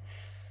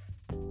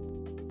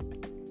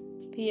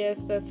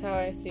 P.S. That's how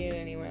I see it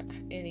anyway.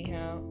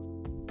 Anyhow.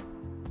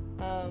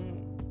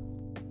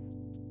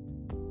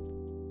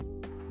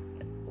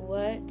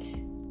 What?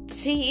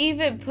 She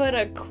even put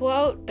a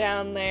quote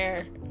down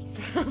there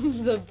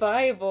from the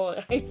Bible,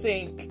 I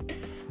think.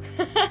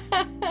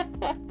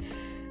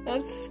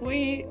 That's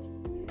sweet.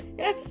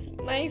 That's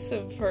nice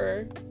of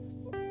her.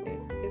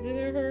 Is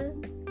it her?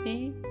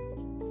 He?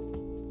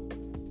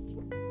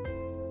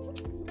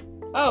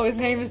 Oh, his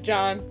name is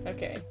John.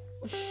 Okay.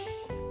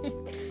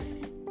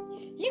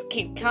 You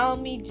can call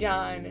me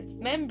John.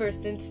 Member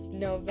since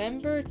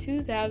November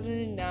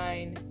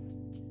 2009.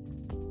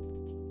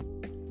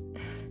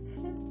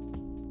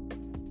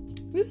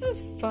 This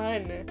is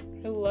fun.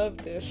 I love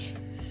this.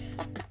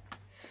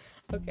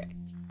 Okay.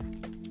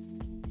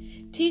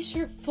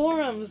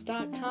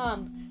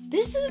 T-shirtforums.com.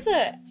 This is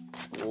a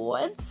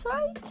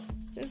website?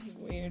 This is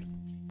weird.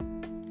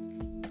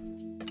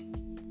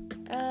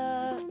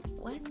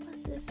 When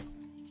was this?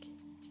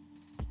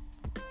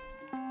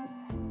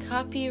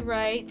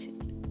 Copyright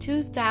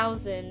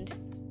 2000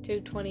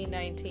 to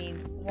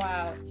 2019.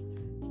 Wow.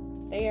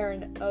 They are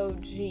an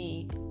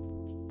OG.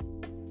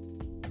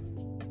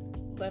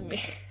 Let me...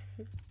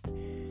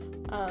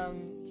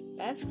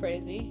 that's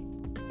crazy.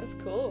 That's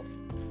cool.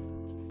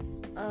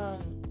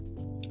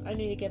 I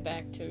need to get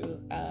back to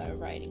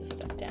writing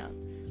stuff down.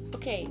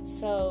 Okay,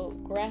 so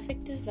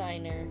graphic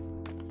designer.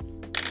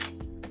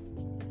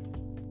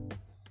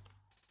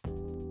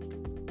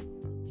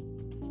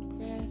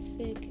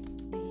 Graphic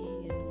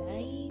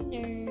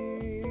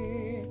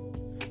designer.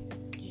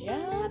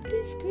 Job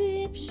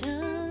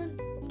description.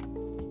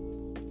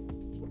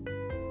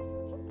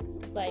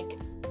 Like,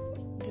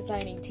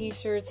 designing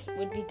t-shirts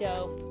would be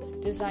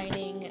dope.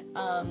 Designing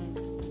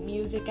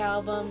music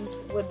albums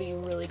would be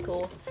really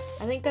cool.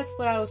 I think that's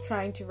what I was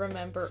trying to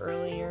remember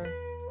earlier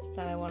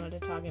that I wanted to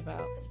talk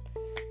about.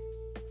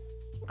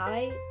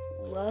 I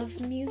love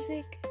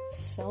music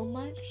so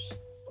much.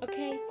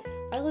 Okay,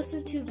 I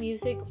listen to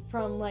music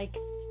from like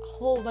a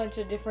whole bunch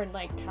of different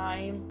like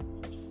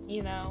times,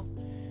 you know,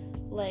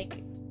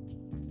 like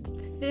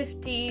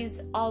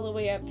 50s all the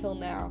way up till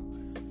now.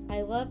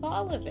 I love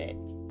all of it,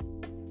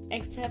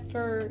 except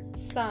for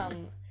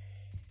some.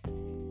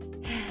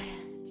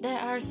 There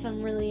are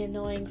some really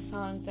annoying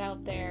songs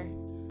out there.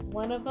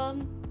 One of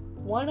them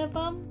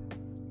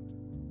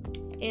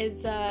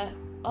is,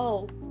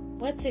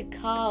 what's it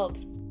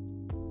called?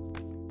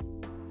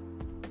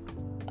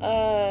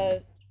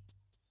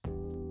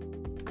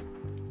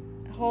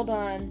 Hold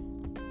on.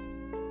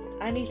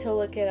 I need to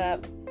look it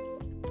up.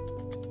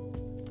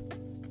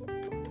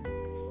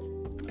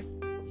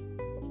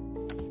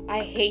 I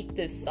hate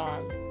this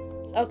song.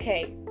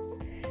 Okay.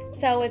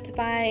 So it's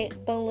by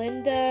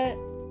Belinda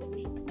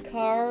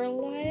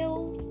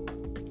Carlisle.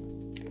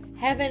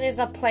 Heaven is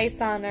a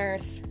Place on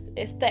Earth.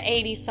 It's the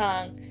 80s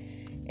song.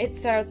 It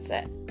starts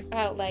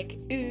out like,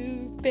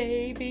 ooh,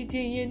 baby, do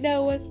you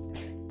know what?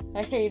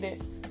 I hate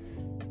it.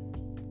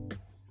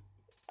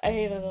 I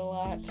hate it a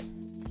lot.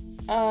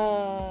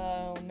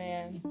 Oh,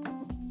 man.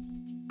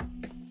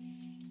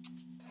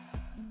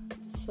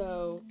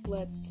 So,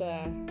 let's,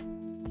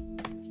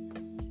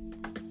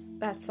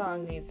 that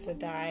song needs to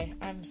die.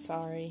 I'm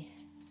sorry.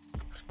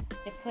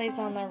 It plays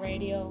on the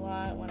radio a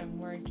lot when I'm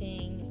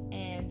working,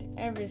 and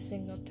every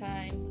single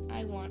time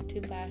I want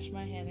to bash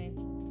my head in.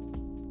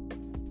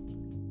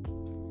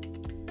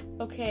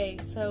 Okay,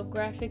 so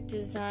graphic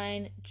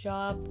design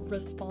job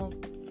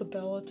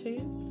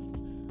responsibilities.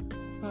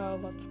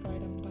 Let's write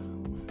them down.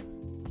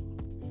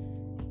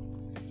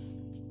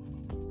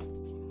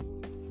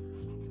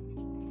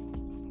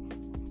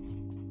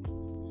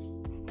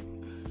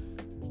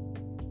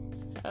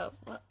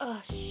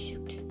 Oh,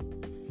 shoot.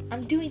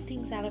 I'm doing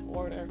things out of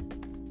order.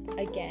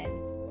 Again.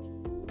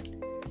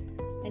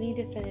 I need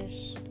to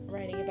finish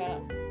writing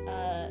about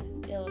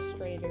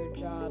illustrator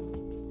job.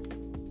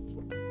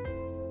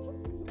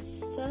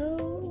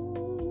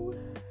 So...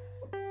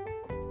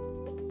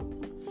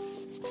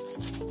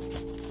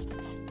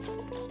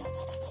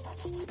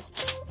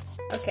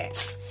 Okay.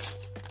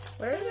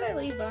 Where did I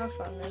leave off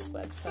on this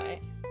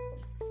website?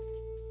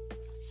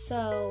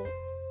 So,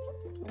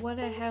 what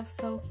I have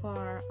so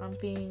far on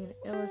being an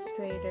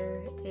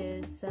illustrator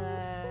is,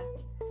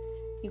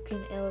 you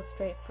can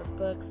illustrate for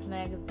books,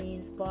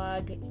 magazines,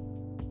 blog,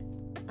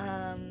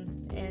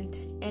 and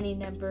any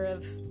number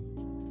of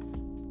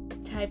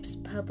types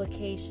of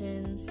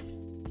publications.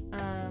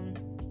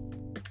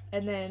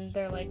 And then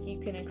they're like, you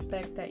can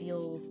expect that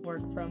you'll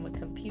work from a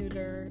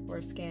computer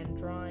or scan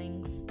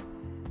drawings,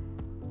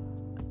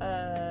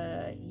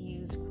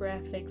 use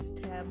graphics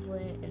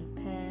tablet and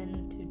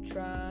pen to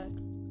draw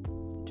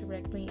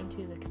directly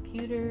into the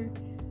computer.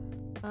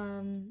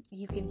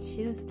 You can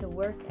choose to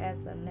work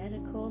as a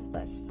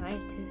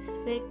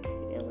medical/scientific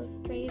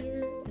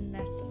illustrator, and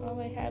that's all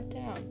I have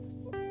down.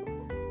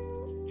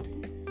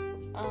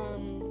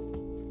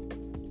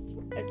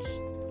 Which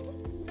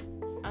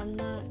I'm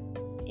not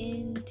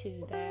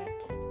into that.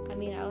 I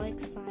mean, I like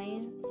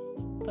science,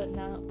 but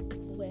not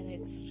when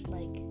it's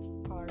like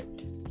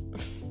art.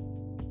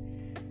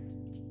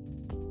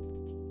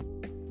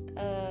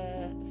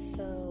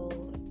 So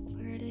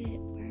where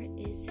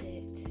is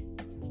it?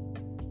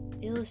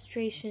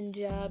 Illustration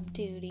job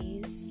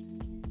duties.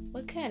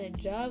 What kind of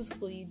jobs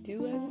will you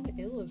do as an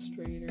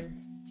illustrator?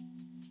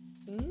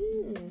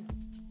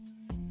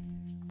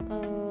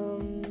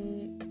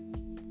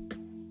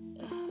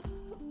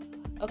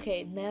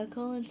 Okay,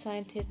 medical and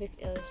scientific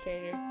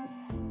illustrator,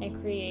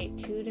 and create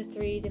 2 to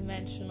 3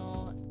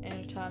 dimensional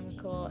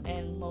anatomical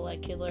and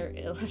molecular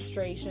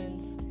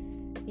illustrations.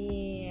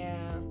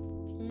 Yeah.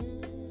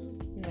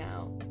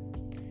 No.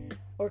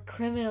 Or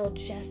criminal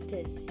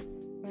justice,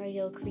 where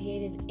you'll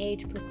create an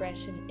age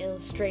progression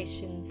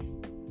illustrations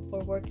or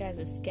work as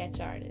a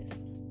sketch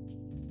artist.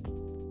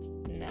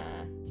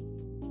 Nah.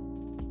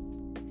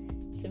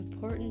 It's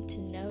important to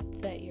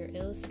note that your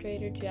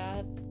illustrator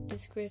job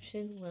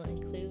description will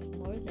include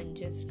more than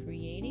just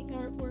creating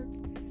artwork.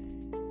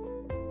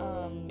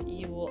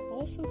 You will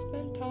also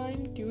spend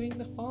time doing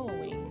the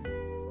following.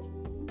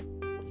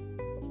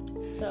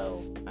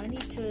 So, I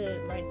need to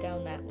write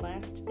down that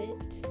last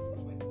bit.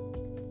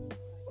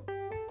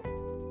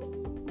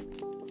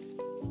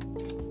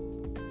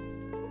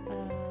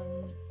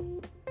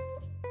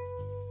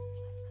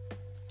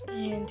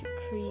 And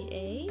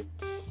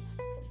create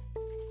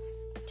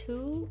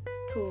 2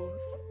 to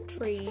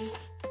 3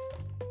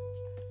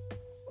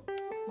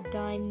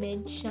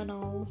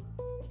 dimensional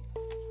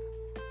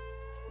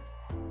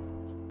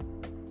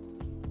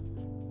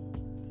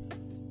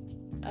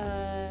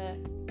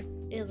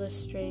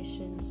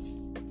illustrations.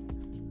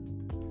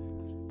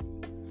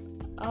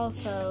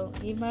 Also,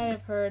 you might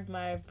have heard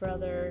my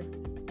brother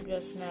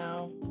just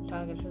now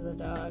talking to the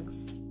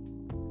dogs.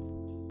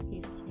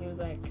 He was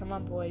like, "Come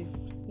on, boys,"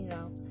 you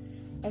know.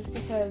 That's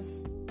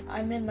because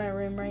I'm in my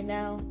room right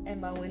now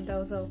and my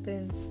window's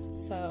open,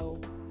 so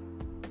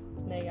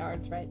the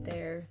yard's right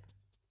there.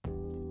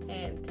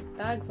 And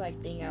dogs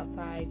like being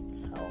outside,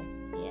 so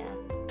yeah.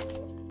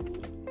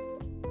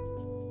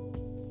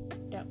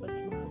 That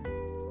was my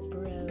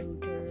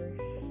brother.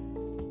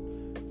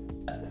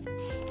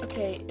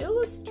 Okay,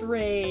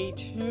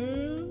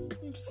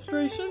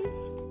 illustrations.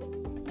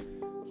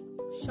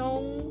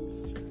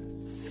 Shows.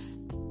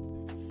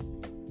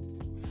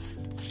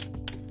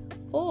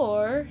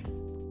 Or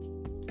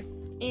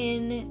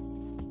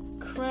in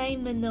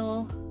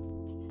criminal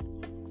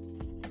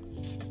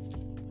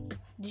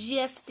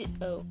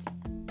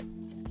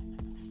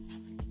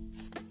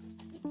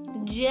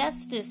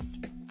justice.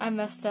 I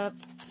messed up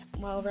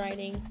while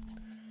writing.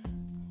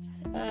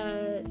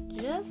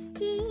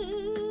 Justice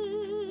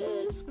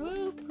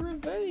will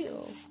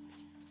prevail,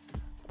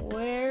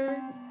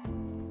 where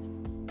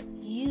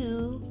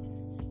you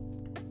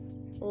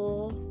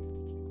will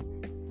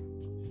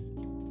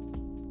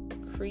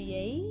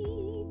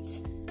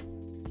create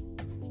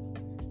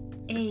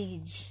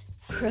age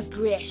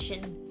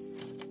progression.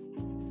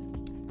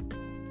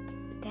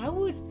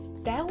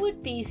 That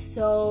would be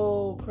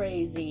so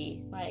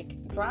crazy.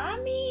 Like, draw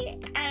me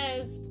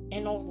as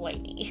an old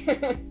lady.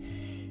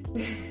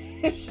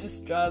 It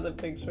just draws a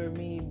picture of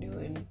me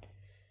doing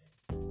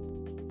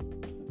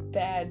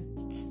bad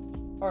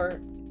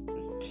art.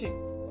 She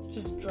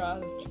just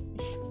draws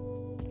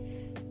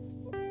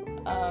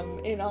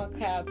in all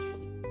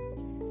caps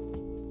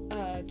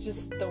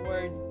just the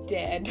word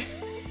dead.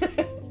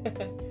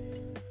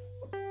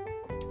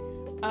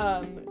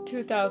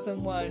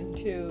 2001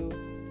 to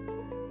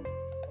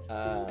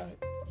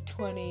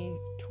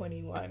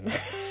 2021.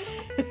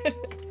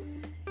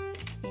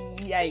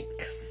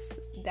 Yikes.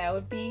 That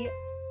would be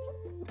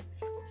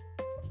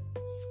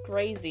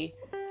crazy.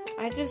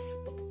 I just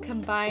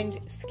combined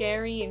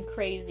scary and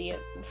crazy in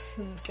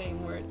the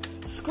same word.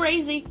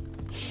 Crazy.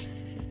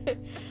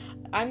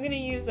 I'm gonna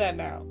use that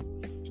now.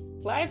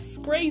 Life's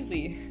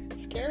crazy.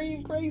 Scary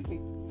and crazy.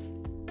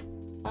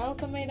 I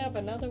also made up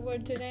another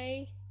word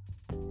today.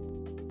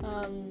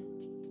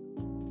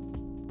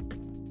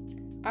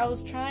 I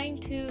was trying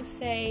to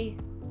say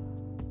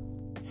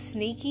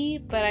sneaky,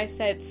 but I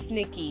said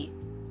snicky.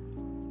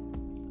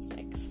 It's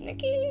like,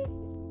 snicky?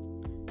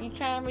 You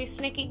trying to be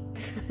snicky?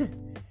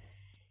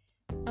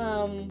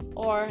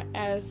 Or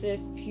as if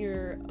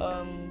you're,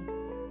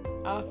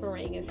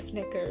 offering a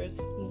Snickers,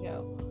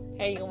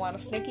 hey, you want a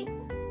Snicky?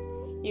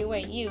 You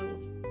ain't you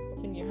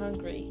when you're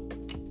hungry.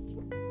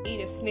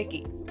 Eat a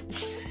Snicky.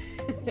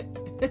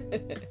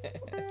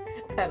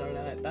 I don't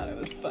know, I thought it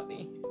was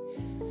funny.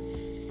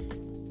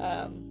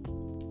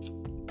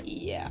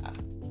 Yeah.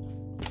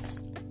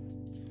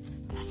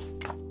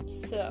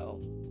 So,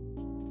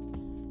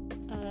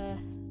 I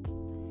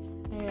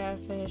gotta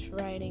finish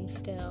writing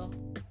still.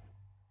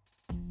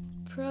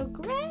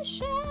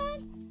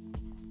 Progression!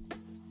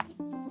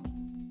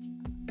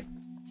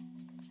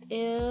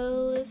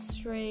 Illustrations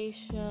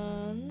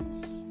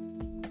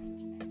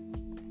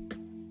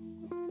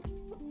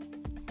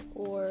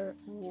or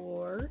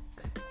work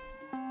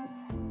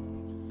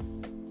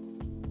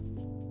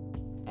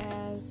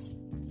as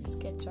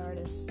sketch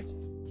artist.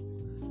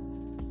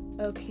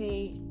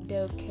 Okay.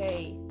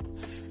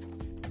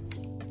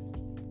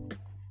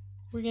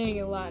 We're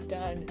getting a lot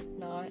done,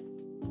 not.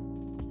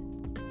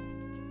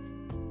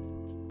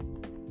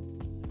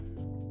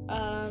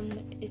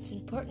 It's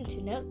important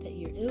to note that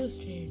your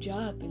illustrator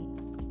job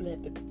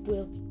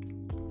will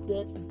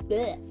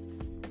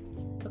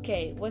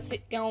Okay, what's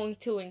it going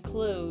to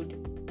include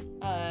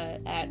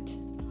at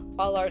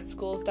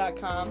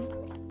allartschools.com?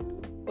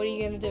 What are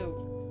you gonna do?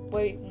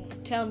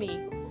 Tell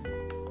me.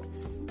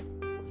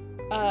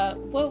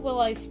 What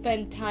will I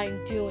spend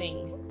time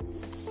doing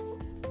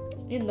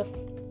in the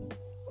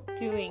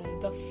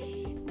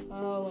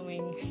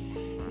following?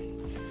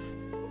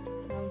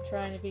 I'm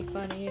trying to be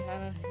funny.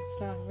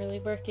 It's not really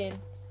working.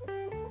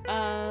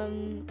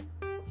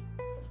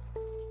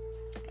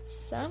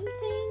 Some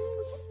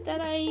things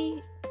that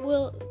I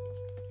will,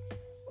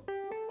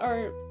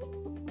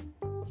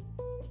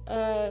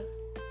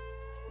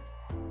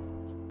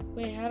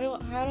 wait, how do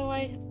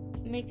I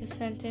make a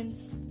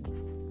sentence?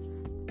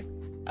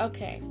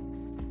 Okay,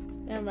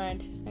 never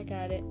mind, I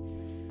got it.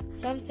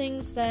 Some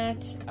things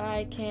that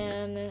I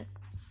can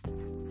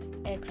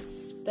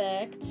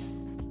expect,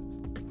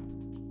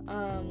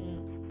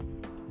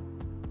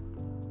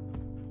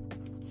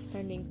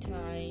 spending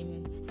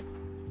time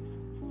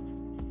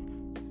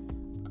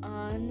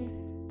on,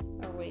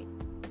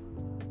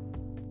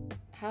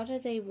 how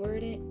did they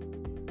word it?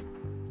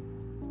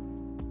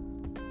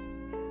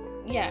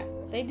 Yeah,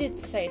 they did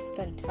say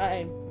spend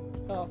time.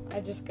 Oh, I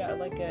just got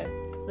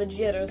the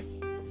jitters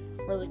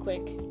really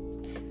quick.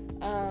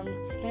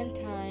 Spend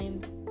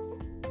time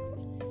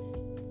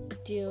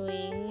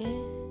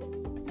doing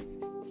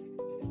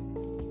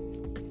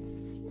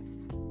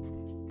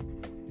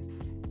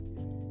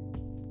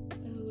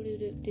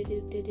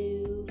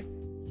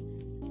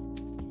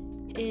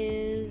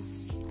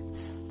is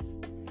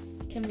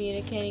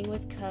communicating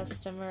with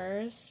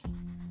customers.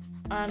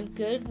 I'm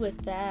good with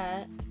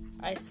that,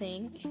 I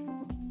think.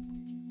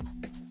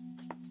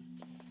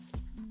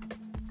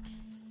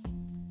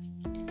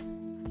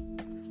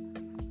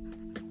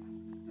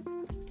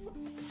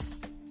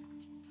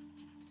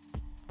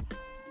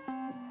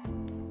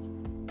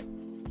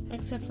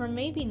 Except for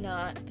maybe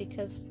not,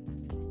 because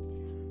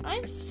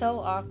I'm so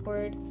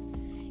awkward.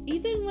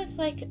 Even with,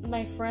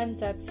 my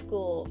friends at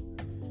school.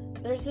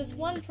 There's this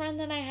one friend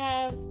that I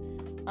have,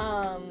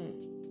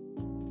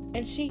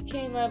 and she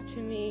came up to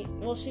me,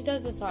 well, she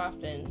does this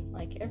often,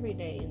 every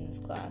day in this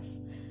class.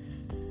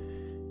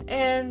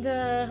 And,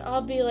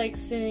 I'll be,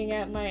 sitting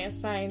at my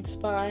assigned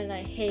spot, and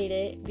I hate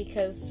it,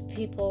 because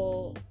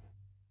people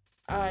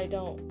I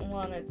don't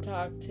want to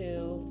talk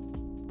to,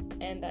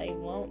 and I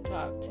won't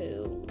talk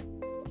to,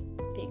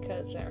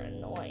 because they're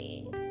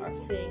annoying, are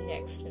sitting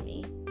next to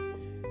me.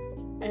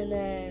 And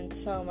then,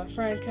 so my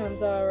friend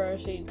comes over,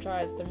 she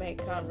tries to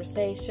make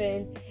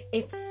conversation.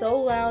 It's so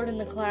loud in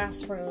the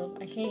classroom,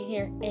 I can't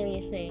hear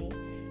anything.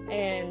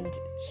 And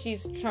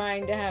she's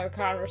trying to have a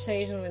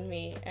conversation with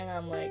me, and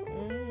I'm like,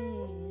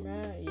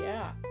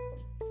 yeah.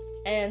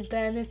 And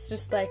then it's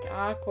just,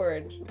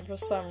 awkward for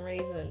some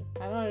reason.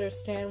 I don't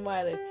understand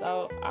why it's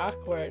so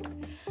awkward.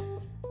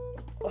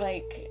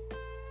 I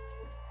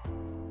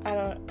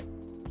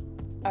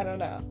don't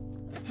know.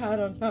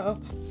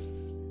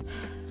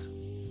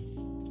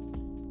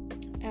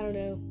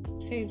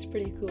 Sounds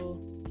pretty cool.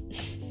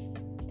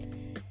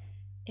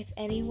 If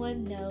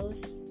anyone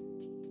knows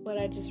what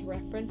I just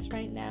referenced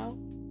right now,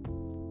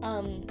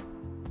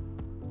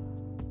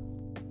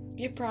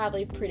 you're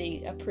probably a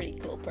pretty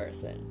cool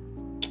person.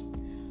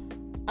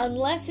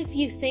 Unless if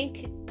you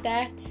think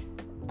that,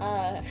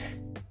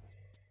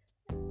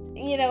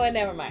 you know what,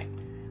 never mind.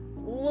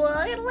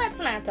 Well, let's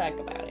not talk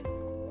about it.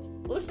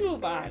 Let's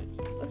move on.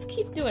 Let's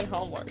keep doing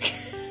homework.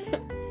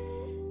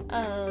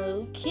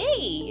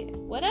 Okay,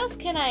 what else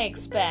can I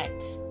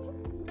expect?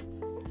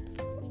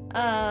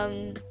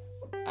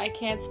 I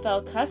can't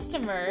spell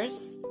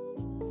customers.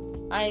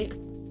 I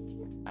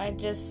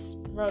just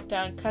wrote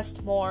down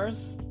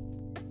customers.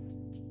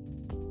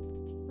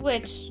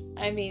 Which,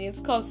 I mean, it's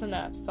close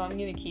enough, so I'm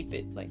gonna keep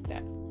it like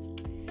that.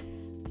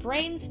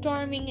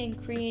 Brainstorming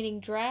and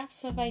creating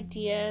drafts of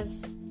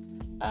ideas.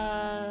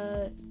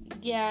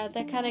 Yeah,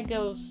 that kind of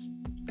go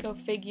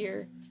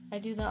figure. I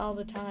do that all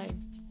the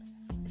time.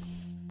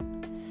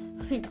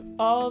 Like,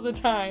 all the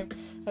time.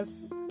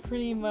 That's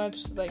pretty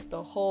much, like,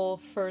 the whole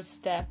first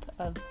step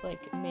of,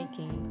 like,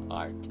 making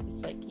art.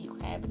 It's like, you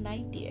have an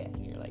idea,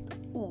 and you're like,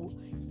 ooh,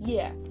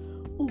 yeah,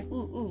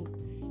 ooh.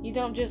 You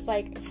don't just,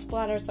 like,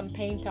 splatter some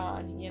paint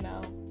on, you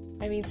know?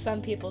 I mean,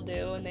 some people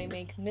do, and they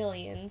make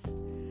millions.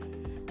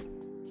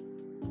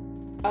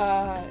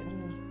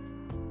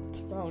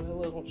 Throwing a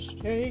little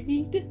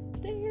shade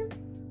there.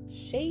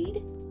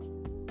 Shade.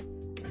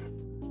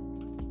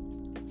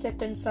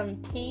 Sipping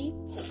some tea.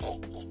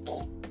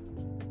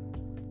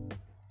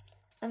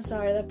 I'm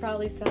sorry, that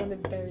probably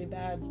sounded very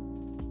bad.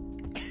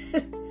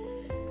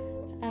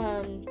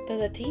 But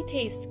the tea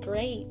tastes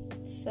great,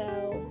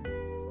 so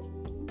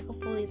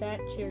hopefully that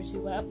cheers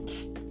you up.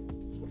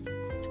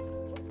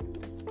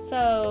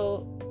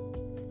 So,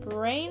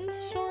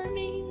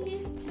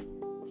 brainstorming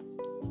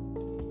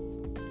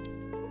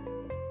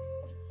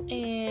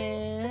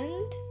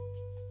and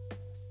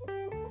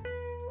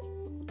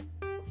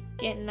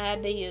getting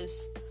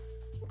ideas.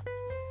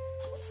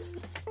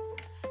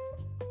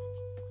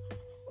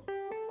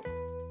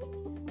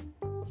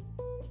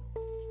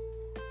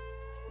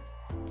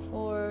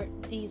 For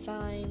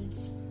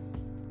designs.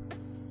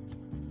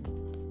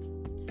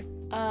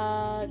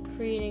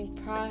 Creating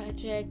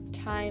project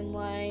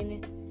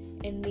timeline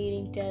and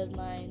meeting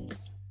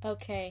deadlines.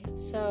 Okay,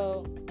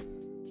 so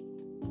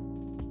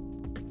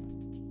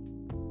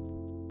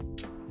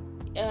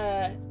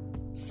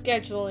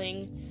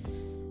scheduling.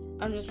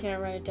 I'm just gonna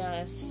write it down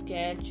as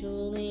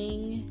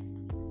scheduling,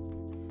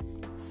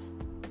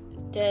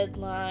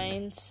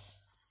 deadlines,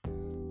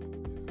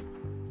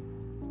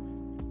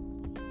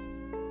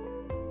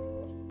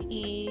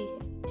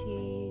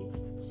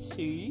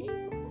 etc.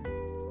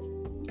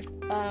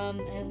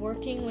 And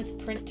working with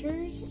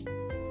printers.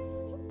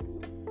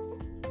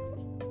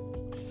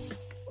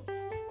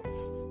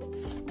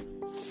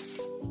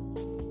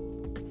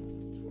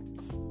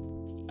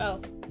 Oh.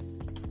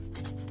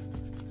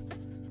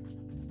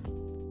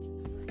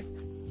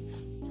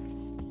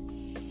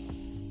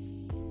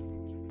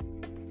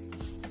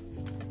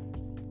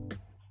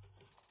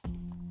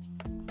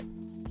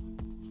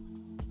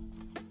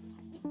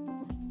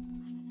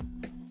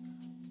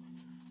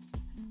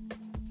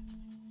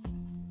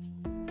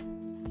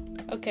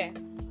 Okay.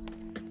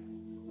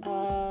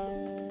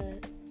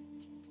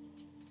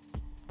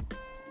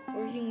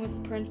 Working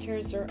with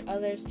printers or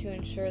others to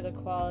ensure the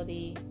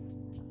quality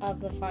of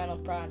the final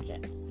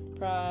product,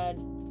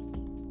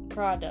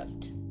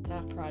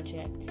 not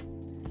project.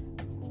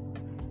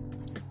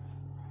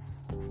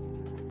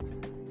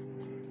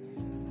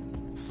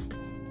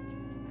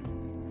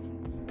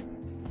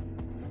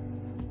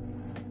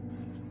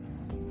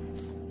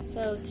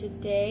 So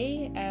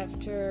today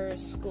after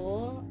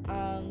school,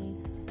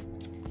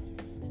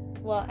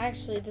 well,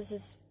 actually, this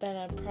has been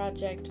a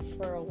project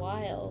for a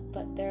while,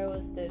 but there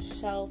was this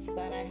shelf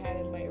that I had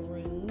in my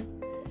room,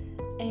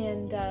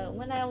 and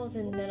when I was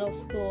in middle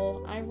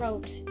school, I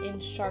wrote in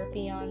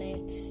Sharpie on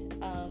it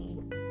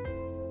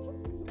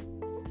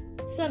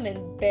some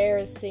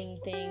embarrassing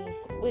things,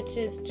 which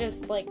is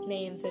just like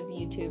names of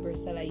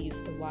YouTubers that I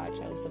used to watch.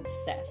 I was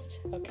obsessed,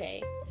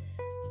 okay?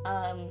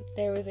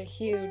 There was a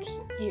huge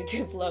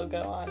YouTube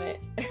logo on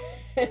it,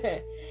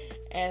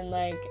 and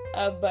like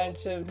a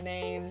bunch of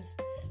names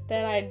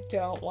that I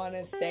don't want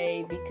to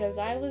say because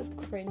I was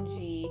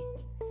cringy,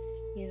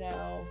 you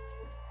know.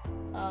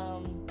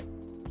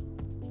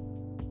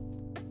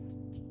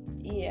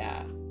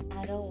 Yeah,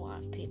 I don't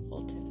want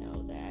people to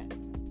know that.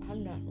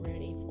 I'm not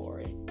ready for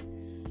it.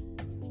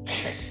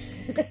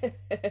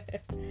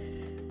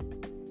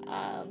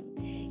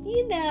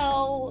 You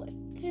know,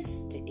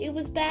 just, it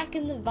was back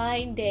in the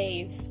Vine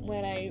days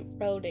when I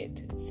wrote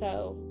it,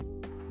 so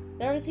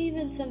there was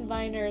even some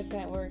Viners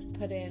that were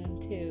put in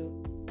too.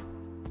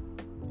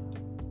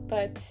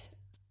 But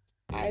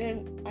I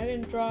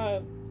didn't draw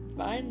a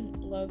Vine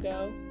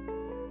logo,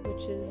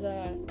 which is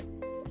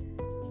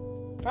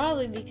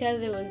probably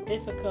because it was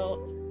difficult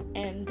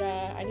and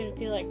I didn't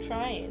feel like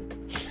trying.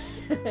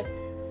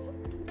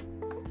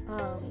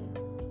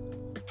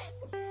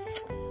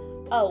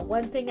 Oh,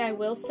 one thing I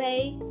will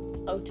say,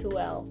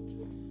 O2L.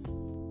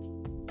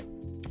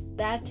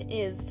 That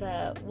is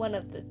one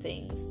of the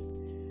things.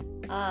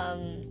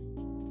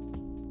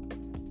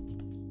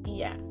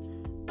 Yeah.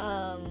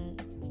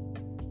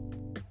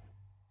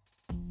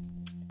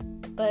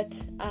 But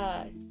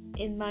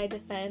in my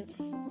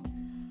defense,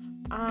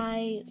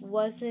 I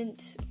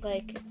wasn't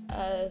like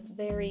a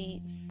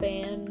very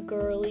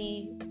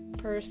fangirly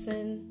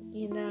person,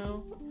 you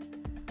know.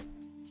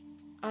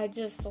 I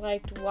just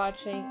liked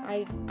watching.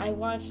 I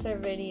watched their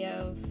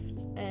videos,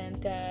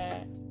 and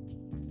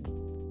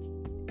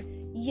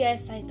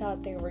yes, I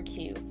thought they were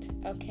cute,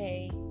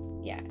 okay?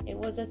 Yeah, it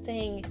was a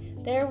thing.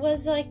 There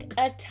was like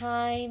a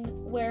time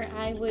where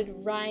I would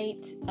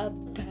write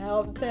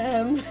about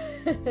them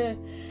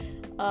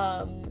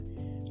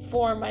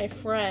for my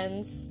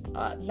friends,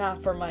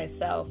 not for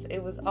myself.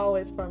 It was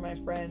always for my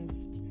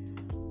friends.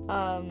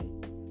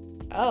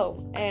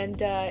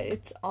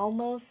 It's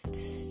almost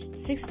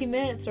 60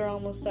 minutes are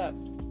almost up.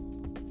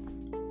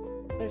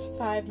 There's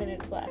 5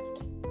 minutes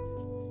left.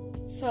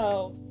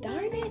 So,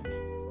 darn it!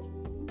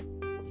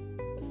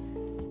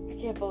 I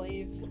can't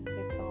believe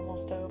it's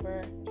almost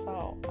over.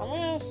 So, I'm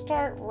gonna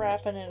start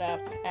wrapping it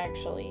up,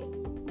 actually.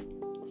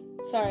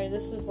 Sorry,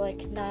 this was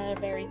like not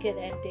a very good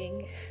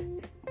ending.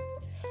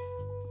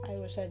 I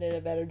wish I did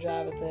a better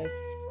job at this.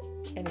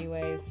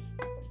 Anyways,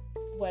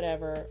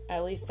 whatever.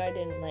 At least I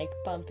didn't like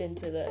bump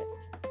into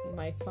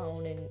my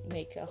phone and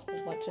make a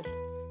whole bunch of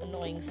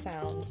annoying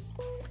sounds.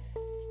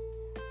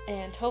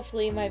 And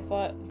hopefully my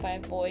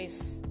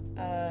voice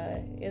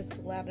is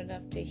loud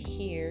enough to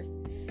hear.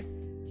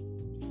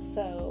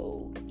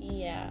 So,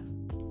 yeah.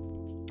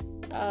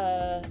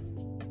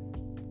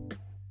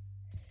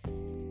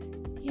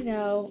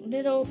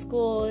 Middle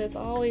school is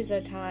always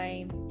a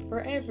time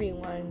for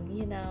everyone,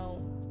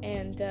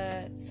 And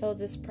so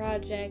this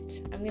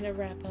project, I'm gonna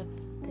wrap up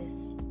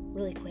this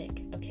really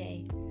quick,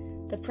 okay?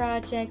 The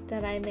project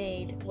that I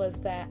made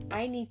was that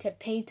I need to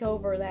paint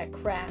over that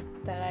crap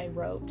that I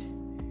wrote.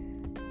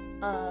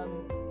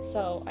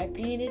 So I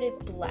painted it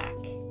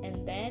black,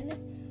 and then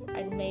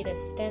I made a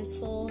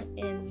stencil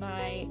in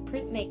my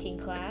printmaking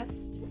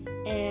class,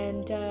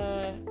 and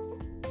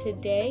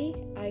today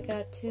I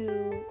got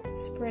to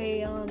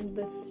spray on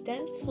the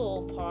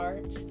stencil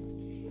part,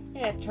 and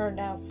it turned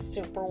out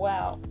super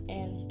well,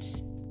 and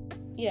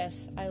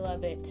yes, I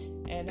love it,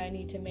 and I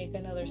need to make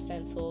another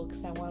stencil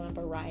because I want a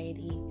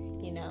variety,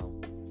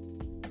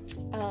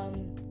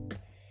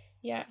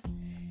 yeah,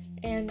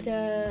 and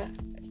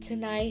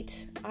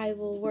tonight I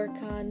will work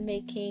on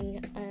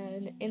making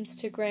an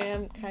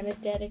Instagram kind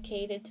of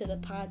dedicated to the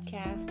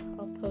podcast.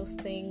 I'll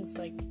post things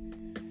like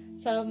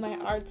some of my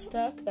art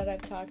stuff that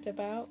I've talked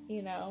about,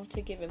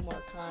 to give it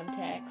more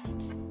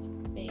context,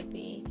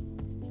 maybe.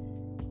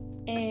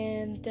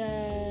 And,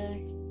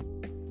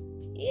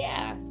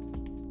 yeah,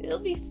 it'll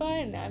be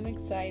fun. I'm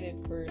excited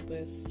for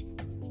this.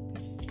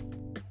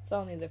 It's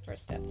only the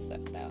first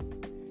episode, though.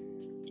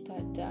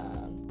 But,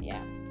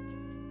 yeah.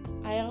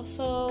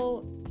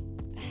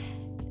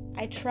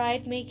 I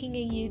tried making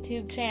a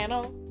YouTube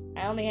channel.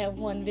 I only have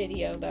one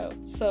video, though.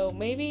 So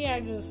maybe I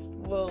just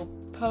will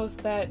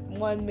post that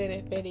 1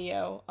 minute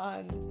video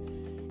on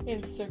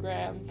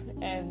Instagram,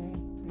 and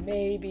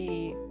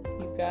maybe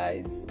you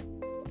guys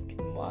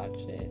can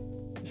watch it.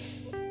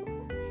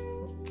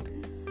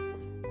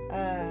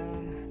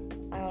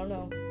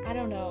 I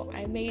don't know.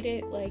 I made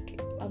it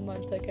like a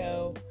month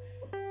ago.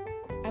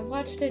 I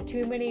watched it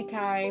too many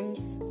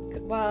times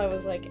while I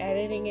was like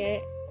editing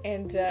it,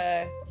 and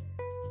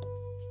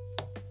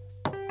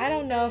I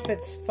don't know if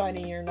it's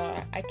funny or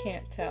not. I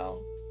can't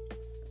tell.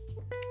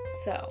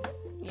 So,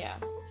 yeah.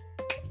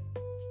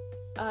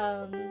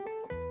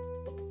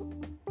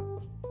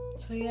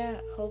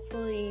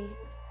 Hopefully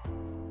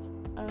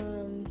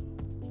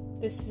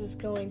this is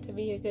going to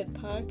be a good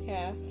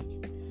podcast.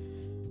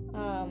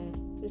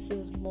 This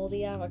is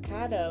Moldy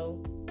Avacado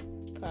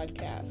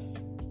podcast.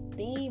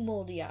 The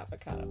Moldy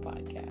Avacado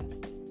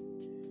podcast.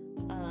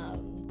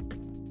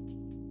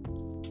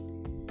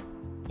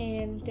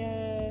 And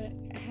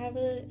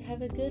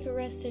have a good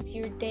rest of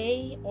your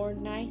day or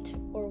night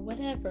or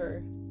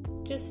whatever.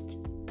 Just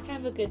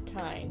have a good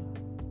time.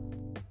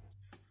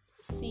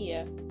 See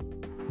ya.